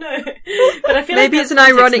just don't know. But I feel maybe like it's an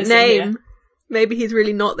ironic name. Here. Maybe he's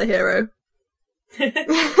really not the hero.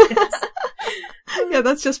 Yes. Yeah,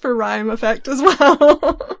 that's just for rhyme effect as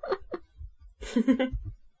well.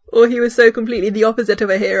 Or he was so completely the opposite of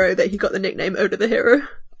a hero that he got the nickname Odo the Hero.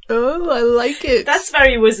 Oh, I like it. That's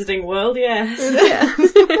very Wizarding World, yes. Yeah.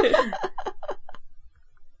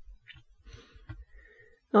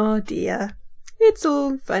 Oh dear. It's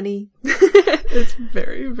all funny. It's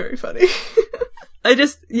very, very funny.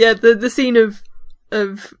 The scene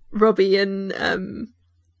of Robbie and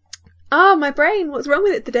my brain, what's wrong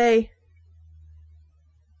with it today?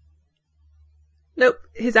 Nope,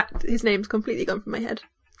 his name's completely gone from my head.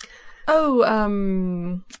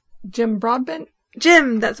 Oh, Jim Broadbent?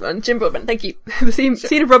 Jim, that's one. Jim Broadbent, thank you. The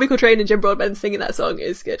scene of Robbie Coltrane and Jim Broadbent singing that song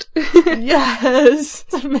is good. Yes,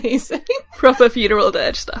 it's amazing. Proper funeral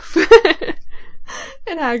dirge stuff.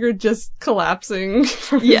 And Hagrid just collapsing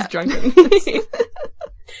from his drunkenness.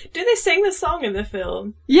 Do they sing the song in the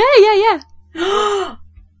film? Yeah.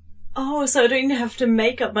 Oh, so I don't even have to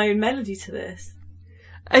make up my own melody to this.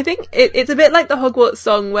 I think it's a bit like the Hogwarts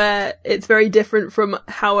song, where it's very different from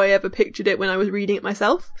how I ever pictured it when I was reading it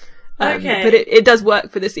myself. Okay. But it does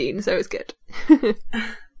work for the scene, so it's good.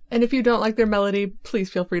 And if you don't like their melody, please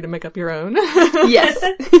feel free to make up your own. Yes.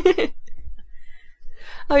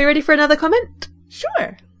 Are you ready for another comment?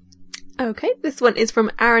 Sure. Okay, this one is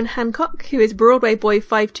from Aaron Hancock, who is Broadway Boy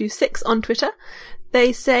 526 on Twitter.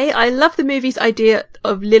 They say, I love the movie's idea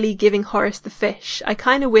of Lily giving Horace the fish. I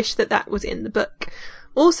kind of wish that was in the book.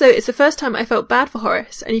 Also, it's the first time I felt bad for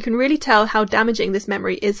Horace, and you can really tell how damaging this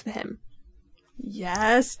memory is for him.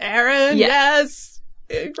 Yes, Aaron, yeah. Yes!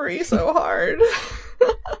 I agree so hard.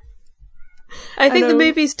 I think the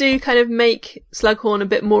movies do kind of make Slughorn a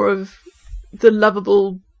bit more of the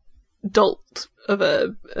lovable dolt of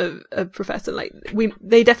a professor. Like,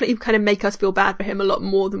 they definitely kind of make us feel bad for him a lot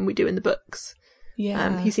more than we do in the books.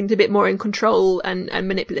 Yeah. He seems a bit more in control and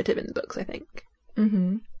manipulative in the books, I think.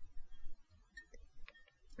 Mm-hmm.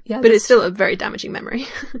 Yeah, but it's still a very damaging memory.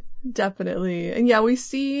 Definitely. And yeah, we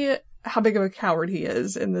see how big of a coward he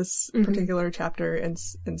is in this particular chapter in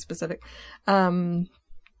specific. But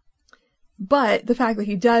the fact that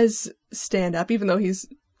he does stand up, even though he's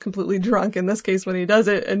completely drunk in this case when he does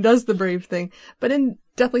it and does the brave thing, but in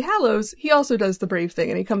Deathly Hallows, he also does the brave thing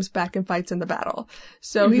and he comes back and fights in the battle.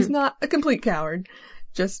 So he's not a complete coward,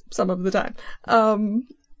 just some of the time.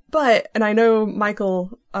 And I know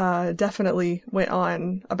Michael definitely went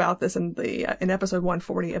on about this in episode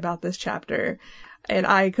 140 about this chapter, and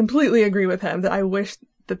I completely agree with him that I wish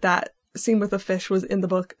that scene with the fish was in the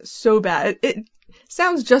book so bad. It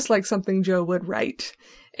sounds just like something Joe would write,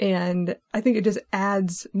 and I think it just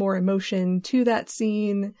adds more emotion to that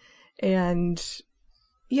scene, and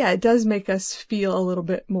yeah, it does make us feel a little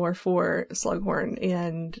bit more for Slughorn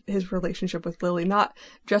and his relationship with Lily. Not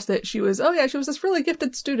just that she was this really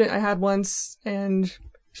gifted student I had once, and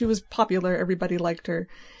she was popular, everybody liked her.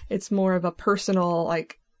 It's more of a personal,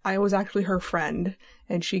 like, I was actually her friend,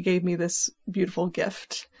 and she gave me this beautiful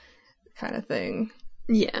gift kind of thing.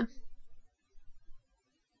 Yeah.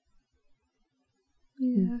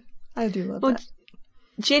 Yeah, I do love that.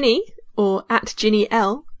 Ginny, or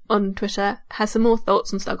 @GinnyL, on Twitter, has some more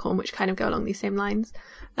thoughts on Slughorn, which kind of go along these same lines.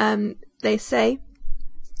 They say,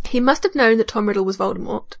 he must have known that Tom Riddle was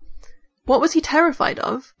Voldemort. What was he terrified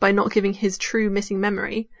of by not giving his true missing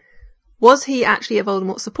memory? Was he actually a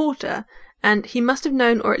Voldemort supporter? And he must have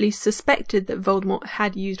known, or at least suspected, that Voldemort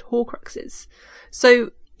had used Horcruxes. So,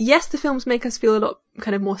 yes, the films make us feel a lot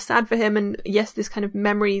kind of more sad for him, and yes, this kind of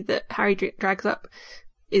memory that Harry drags up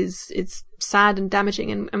is sad and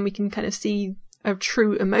damaging, and we can kind of see a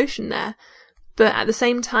true emotion there. But at the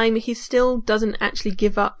same time, he still doesn't actually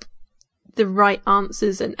give up the right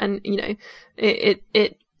answers, and you know,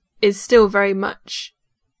 it is still very much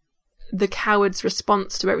the coward's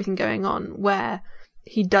response to everything going on, where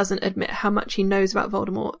he doesn't admit how much he knows about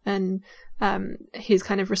Voldemort and his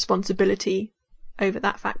kind of responsibility over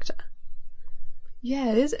that factor.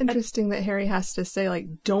 Yeah, it is interesting that Harry has to say, like,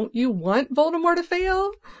 don't you want Voldemort to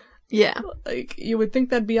fail? Yeah. Like, you would think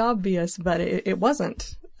that'd be obvious, but it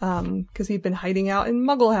wasn't. Because he'd been hiding out in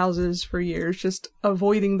Muggle houses for years, just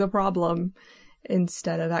avoiding the problem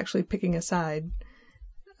instead of actually picking a side.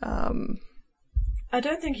 I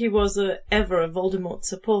don't think he was ever a Voldemort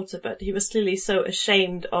supporter, but he was clearly so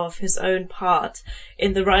ashamed of his own part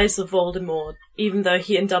in the rise of Voldemort, even though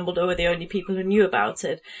he and Dumbledore were the only people who knew about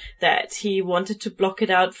it, that he wanted to block it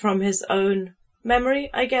out from his own memory,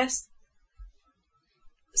 I guess.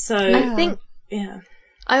 So,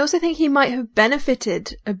 I also think he might have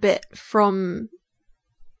benefited a bit from,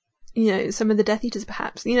 you know, some of the Death Eaters,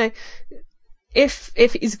 perhaps. You know, if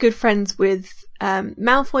he's good friends with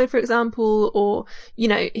Malfoy, for example, or, you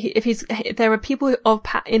know, if there are people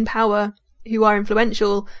in power who are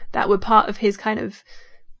influential that were part of his kind of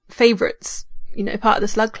favourites, you know, part of the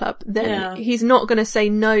Slug Club, then he's not going to say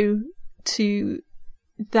no to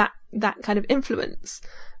that kind of influence.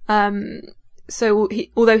 So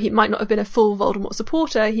although he might not have been a full Voldemort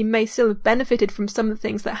supporter, he may still have benefited from some of the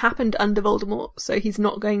things that happened under Voldemort, so he's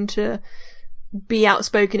not going to be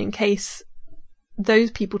outspoken in case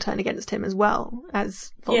those people turn against him as well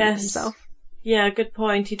as Voldemort himself. Yeah, good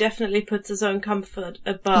point. He definitely puts his own comfort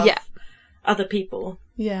above other people.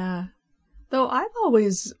 Yeah. Though I've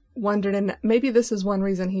always wondered, and maybe this is one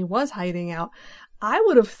reason he was hiding out, I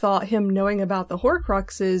would have thought him knowing about the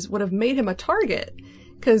Horcruxes would have made him a target.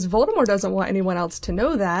 Because Voldemort doesn't want anyone else to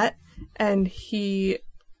know that, and he,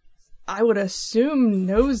 I would assume,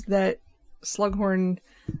 knows that Slughorn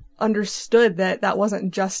understood that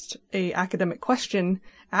wasn't just a academic question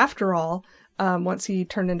after all, once he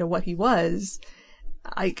turned into what he was.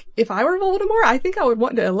 Like, if I were Voldemort, I think I would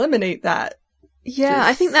want to eliminate that. Yeah,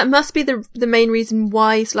 I think that must be the main reason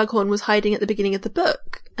why Slughorn was hiding at the beginning of the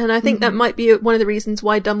book. And I think that might be one of the reasons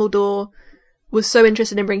why Dumbledore was so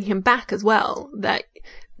interested in bringing him back as well, that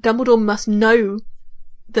Dumbledore must know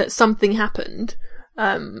that something happened,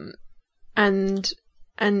 and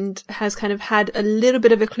has kind of had a little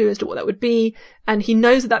bit of a clue as to what that would be, and he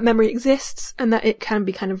knows that memory exists and that it can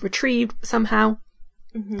be kind of retrieved somehow.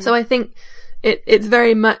 So I think it's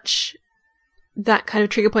very much that kind of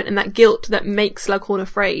trigger point and that guilt that makes Slughorn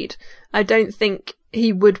afraid. I don't think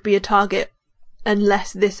he would be a target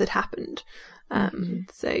unless this had happened.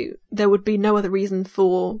 So there would be no other reason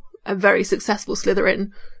for a very successful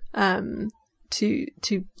Slytherin to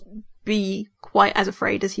be quite as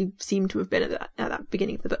afraid as he seemed to have been at that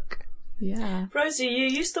beginning of the book. Yeah. Rosie, you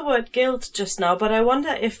used the word guilt just now, but I wonder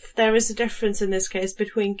if there is a difference in this case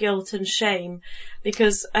between guilt and shame.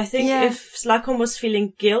 Because I think if Slughorn was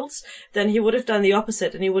feeling guilt, then he would have done the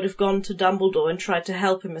opposite and he would have gone to Dumbledore and tried to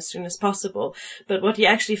help him as soon as possible. But what he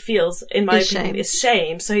actually feels, in my opinion, is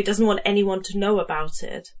shame, so he doesn't want anyone to know about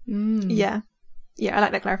it. Yeah. Yeah, I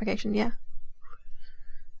like that clarification, yeah.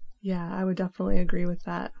 Yeah, I would definitely agree with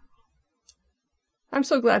that. I'm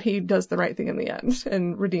so glad he does the right thing in the end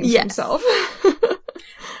and redeems himself.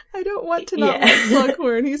 I don't want to not like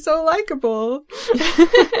Slughorn. He's so likable.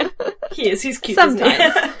 He is. He's cute.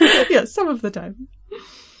 Sometimes. Yeah, some of the time.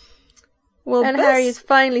 Well, and Harry is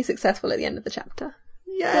finally successful at the end of the chapter.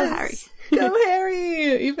 Yes. Go Harry. Go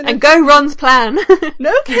Harry. And go Ron's plan.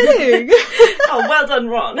 No kidding. Oh, well done,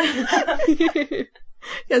 Ron.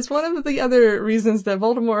 Yes, one of the other reasons that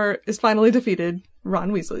Voldemort is finally defeated,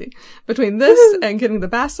 Ron Weasley, between this and getting the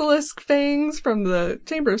basilisk fangs from the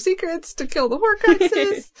Chamber of Secrets to kill the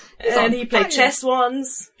Horcruxes. And he played chess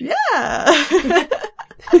once. Yeah!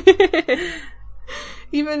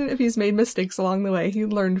 Even if he's made mistakes along the way, he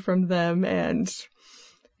learned from them and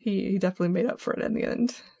he definitely made up for it in the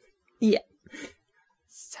end. Yeah.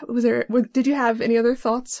 So did you have any other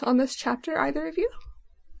thoughts on this chapter, either of you?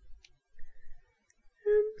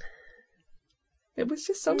 It was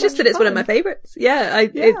just so much that it's fun. one of my favourites. Yeah,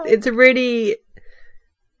 it's a really...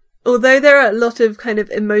 Although there are a lot of kind of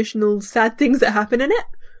emotional, sad things that happen in it,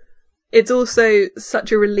 it's also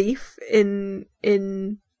such a relief in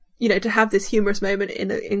to have this humorous moment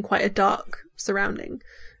in quite a dark surrounding.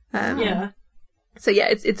 So yeah,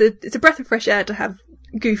 it's a breath of fresh air to have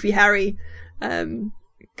goofy Harry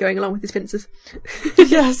going along with his pincers.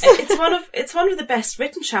 Yes. It's one of the best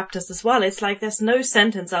written chapters as well. It's like there's no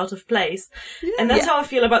sentence out of place. Yeah. And that's how I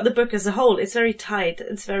feel about the book as a whole. It's very tight.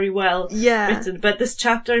 It's very well written. But this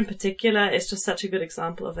chapter in particular is just such a good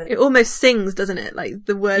example of it. It almost sings, doesn't it? Like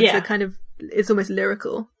the words are kind of, it's almost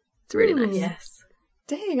lyrical. It's really nice. Yes.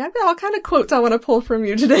 Dang, I've got all kind of quotes I want to pull from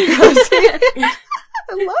you today, Rosie. I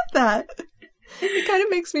love that. It kind of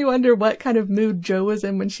makes me wonder what kind of mood Jo was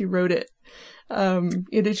in when she wrote it.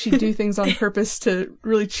 Did she do things on purpose to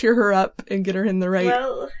really cheer her up and get her in the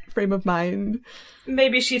right frame of mind?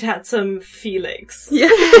 Maybe she'd had some Felix. Yeah.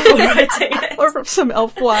 Before writing it. Or some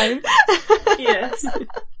elf wine. Yes.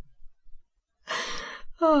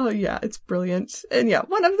 Oh, yeah, it's brilliant. And yeah,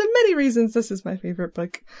 one of the many reasons this is my favorite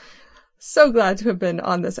book. So glad to have been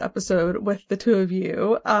on this episode with the two of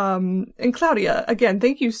you. And Claudia, again,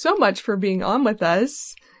 thank you so much for being on with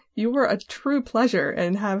us. You were a true pleasure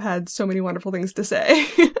and have had so many wonderful things to say.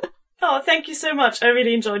 Oh, thank you so much. I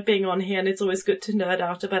really enjoyed being on here, and it's always good to nerd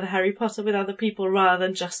out about Harry Potter with other people rather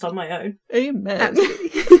than just on my own. Amen.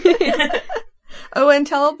 Oh, and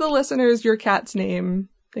tell the listeners your cat's name.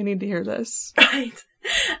 They need to hear this. Right.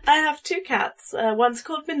 I have two cats. One's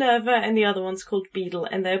called Minerva and the other one's called Beedle,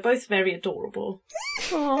 and they're both very adorable.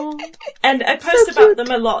 Aww. And I post about them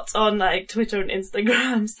a lot on Twitter and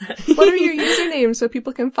Instagram. So. What are your usernames so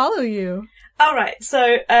people can follow you? All right.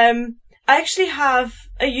 So I actually have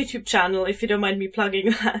a YouTube channel, if you don't mind me plugging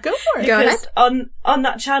that. Go for it. Because on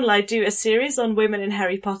that channel I do a series on women in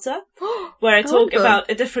Harry Potter, where I talk about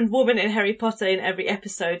a different woman in Harry Potter in every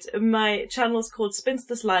episode. My channel is called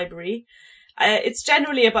Spinster's Library. It's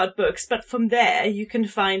generally about books, but from there you can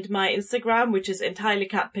find my Instagram, which is entirely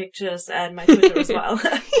cat pictures, and my Twitter as well.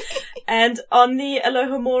 And on the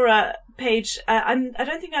Alohomora page, I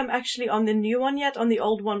don't think I'm actually on the new one yet. On the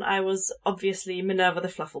old one, I was obviously Minerva the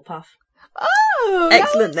Flufflepuff. Oh,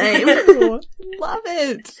 excellent name. Love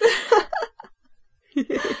it.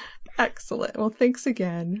 Excellent. Well, thanks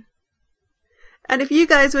again. And if you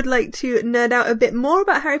guys would like to nerd out a bit more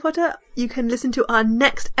about Harry Potter, you can listen to our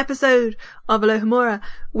next episode of Alohomora,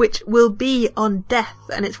 which will be on death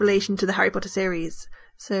and its relation to the Harry Potter series.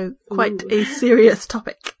 So quite a serious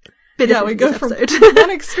topic. Yeah, we go from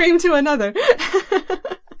one extreme to another.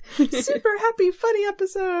 Super happy, funny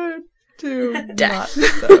episode to death. Not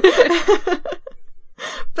so.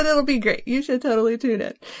 But it'll be great. You should totally tune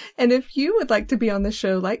in. And if you would like to be on the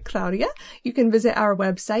show like Claudia, you can visit our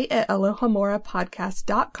website at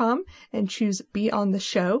alohomorapodcast.com and choose Be on the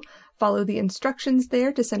Show. Follow the instructions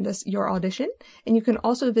there to send us your audition, and you can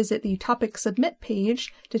also visit the topic submit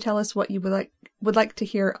page to tell us what you would like to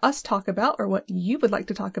hear us talk about, or what you would like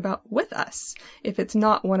to talk about with us, if it's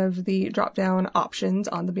not one of the drop-down options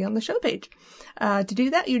on the Be on the Show page. To do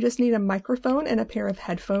that, you just need a microphone and a pair of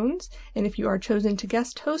headphones, and if you are chosen to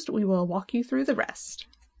guest host, we will walk you through the rest.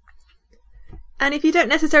 And if you don't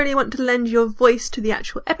necessarily want to lend your voice to the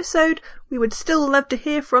actual episode, we would still love to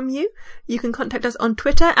hear from you. You can contact us on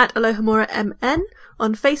Twitter at AlohamoraMN,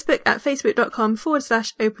 on Facebook at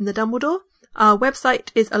facebook.com/openthedumbledore. Our website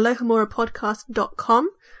is alohamorapodcast.com.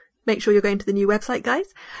 Make sure you're going to the new website, guys.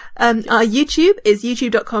 Our YouTube is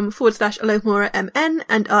youtube.com/AlohamoraMN,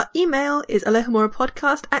 and our email is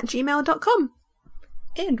alohamorapodcast@gmail.com.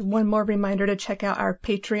 And one more reminder to check out our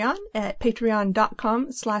Patreon at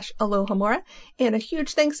patreon.com/Alohamora. And a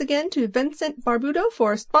huge thanks again to Vincent Barbudo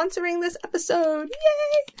for sponsoring this episode.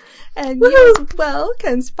 Yay! And you as well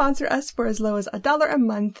can sponsor us for as low as $1 a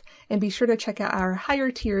month. And be sure to check out our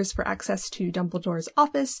higher tiers for access to Dumbledore's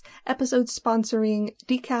office, episode sponsoring,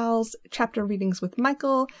 decals, chapter readings with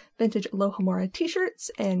Michael, vintage Alohamora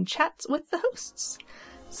t-shirts, and chats with the hosts.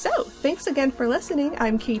 So, thanks again for listening.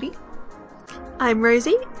 I'm Katie. I'm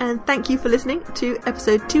Rosie, and thank you for listening to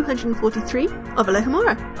episode 243 of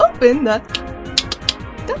Alohamora. Open the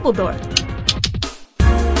Dumbledore.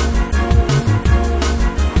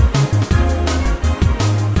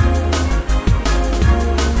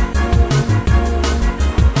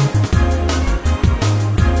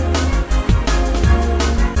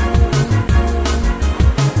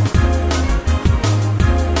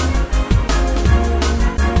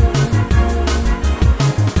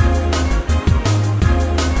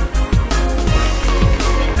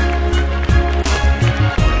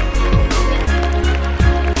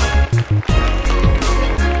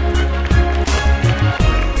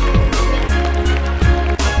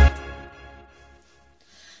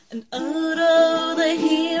 And Odo, the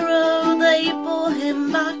hero, they bore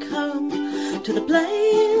him back home to the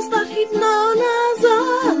place that he'd known as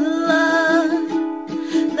Allah.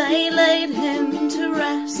 They laid him to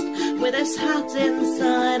rest with his hat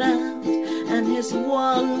inside out and his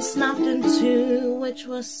wand snapped in two, which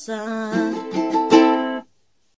was sad.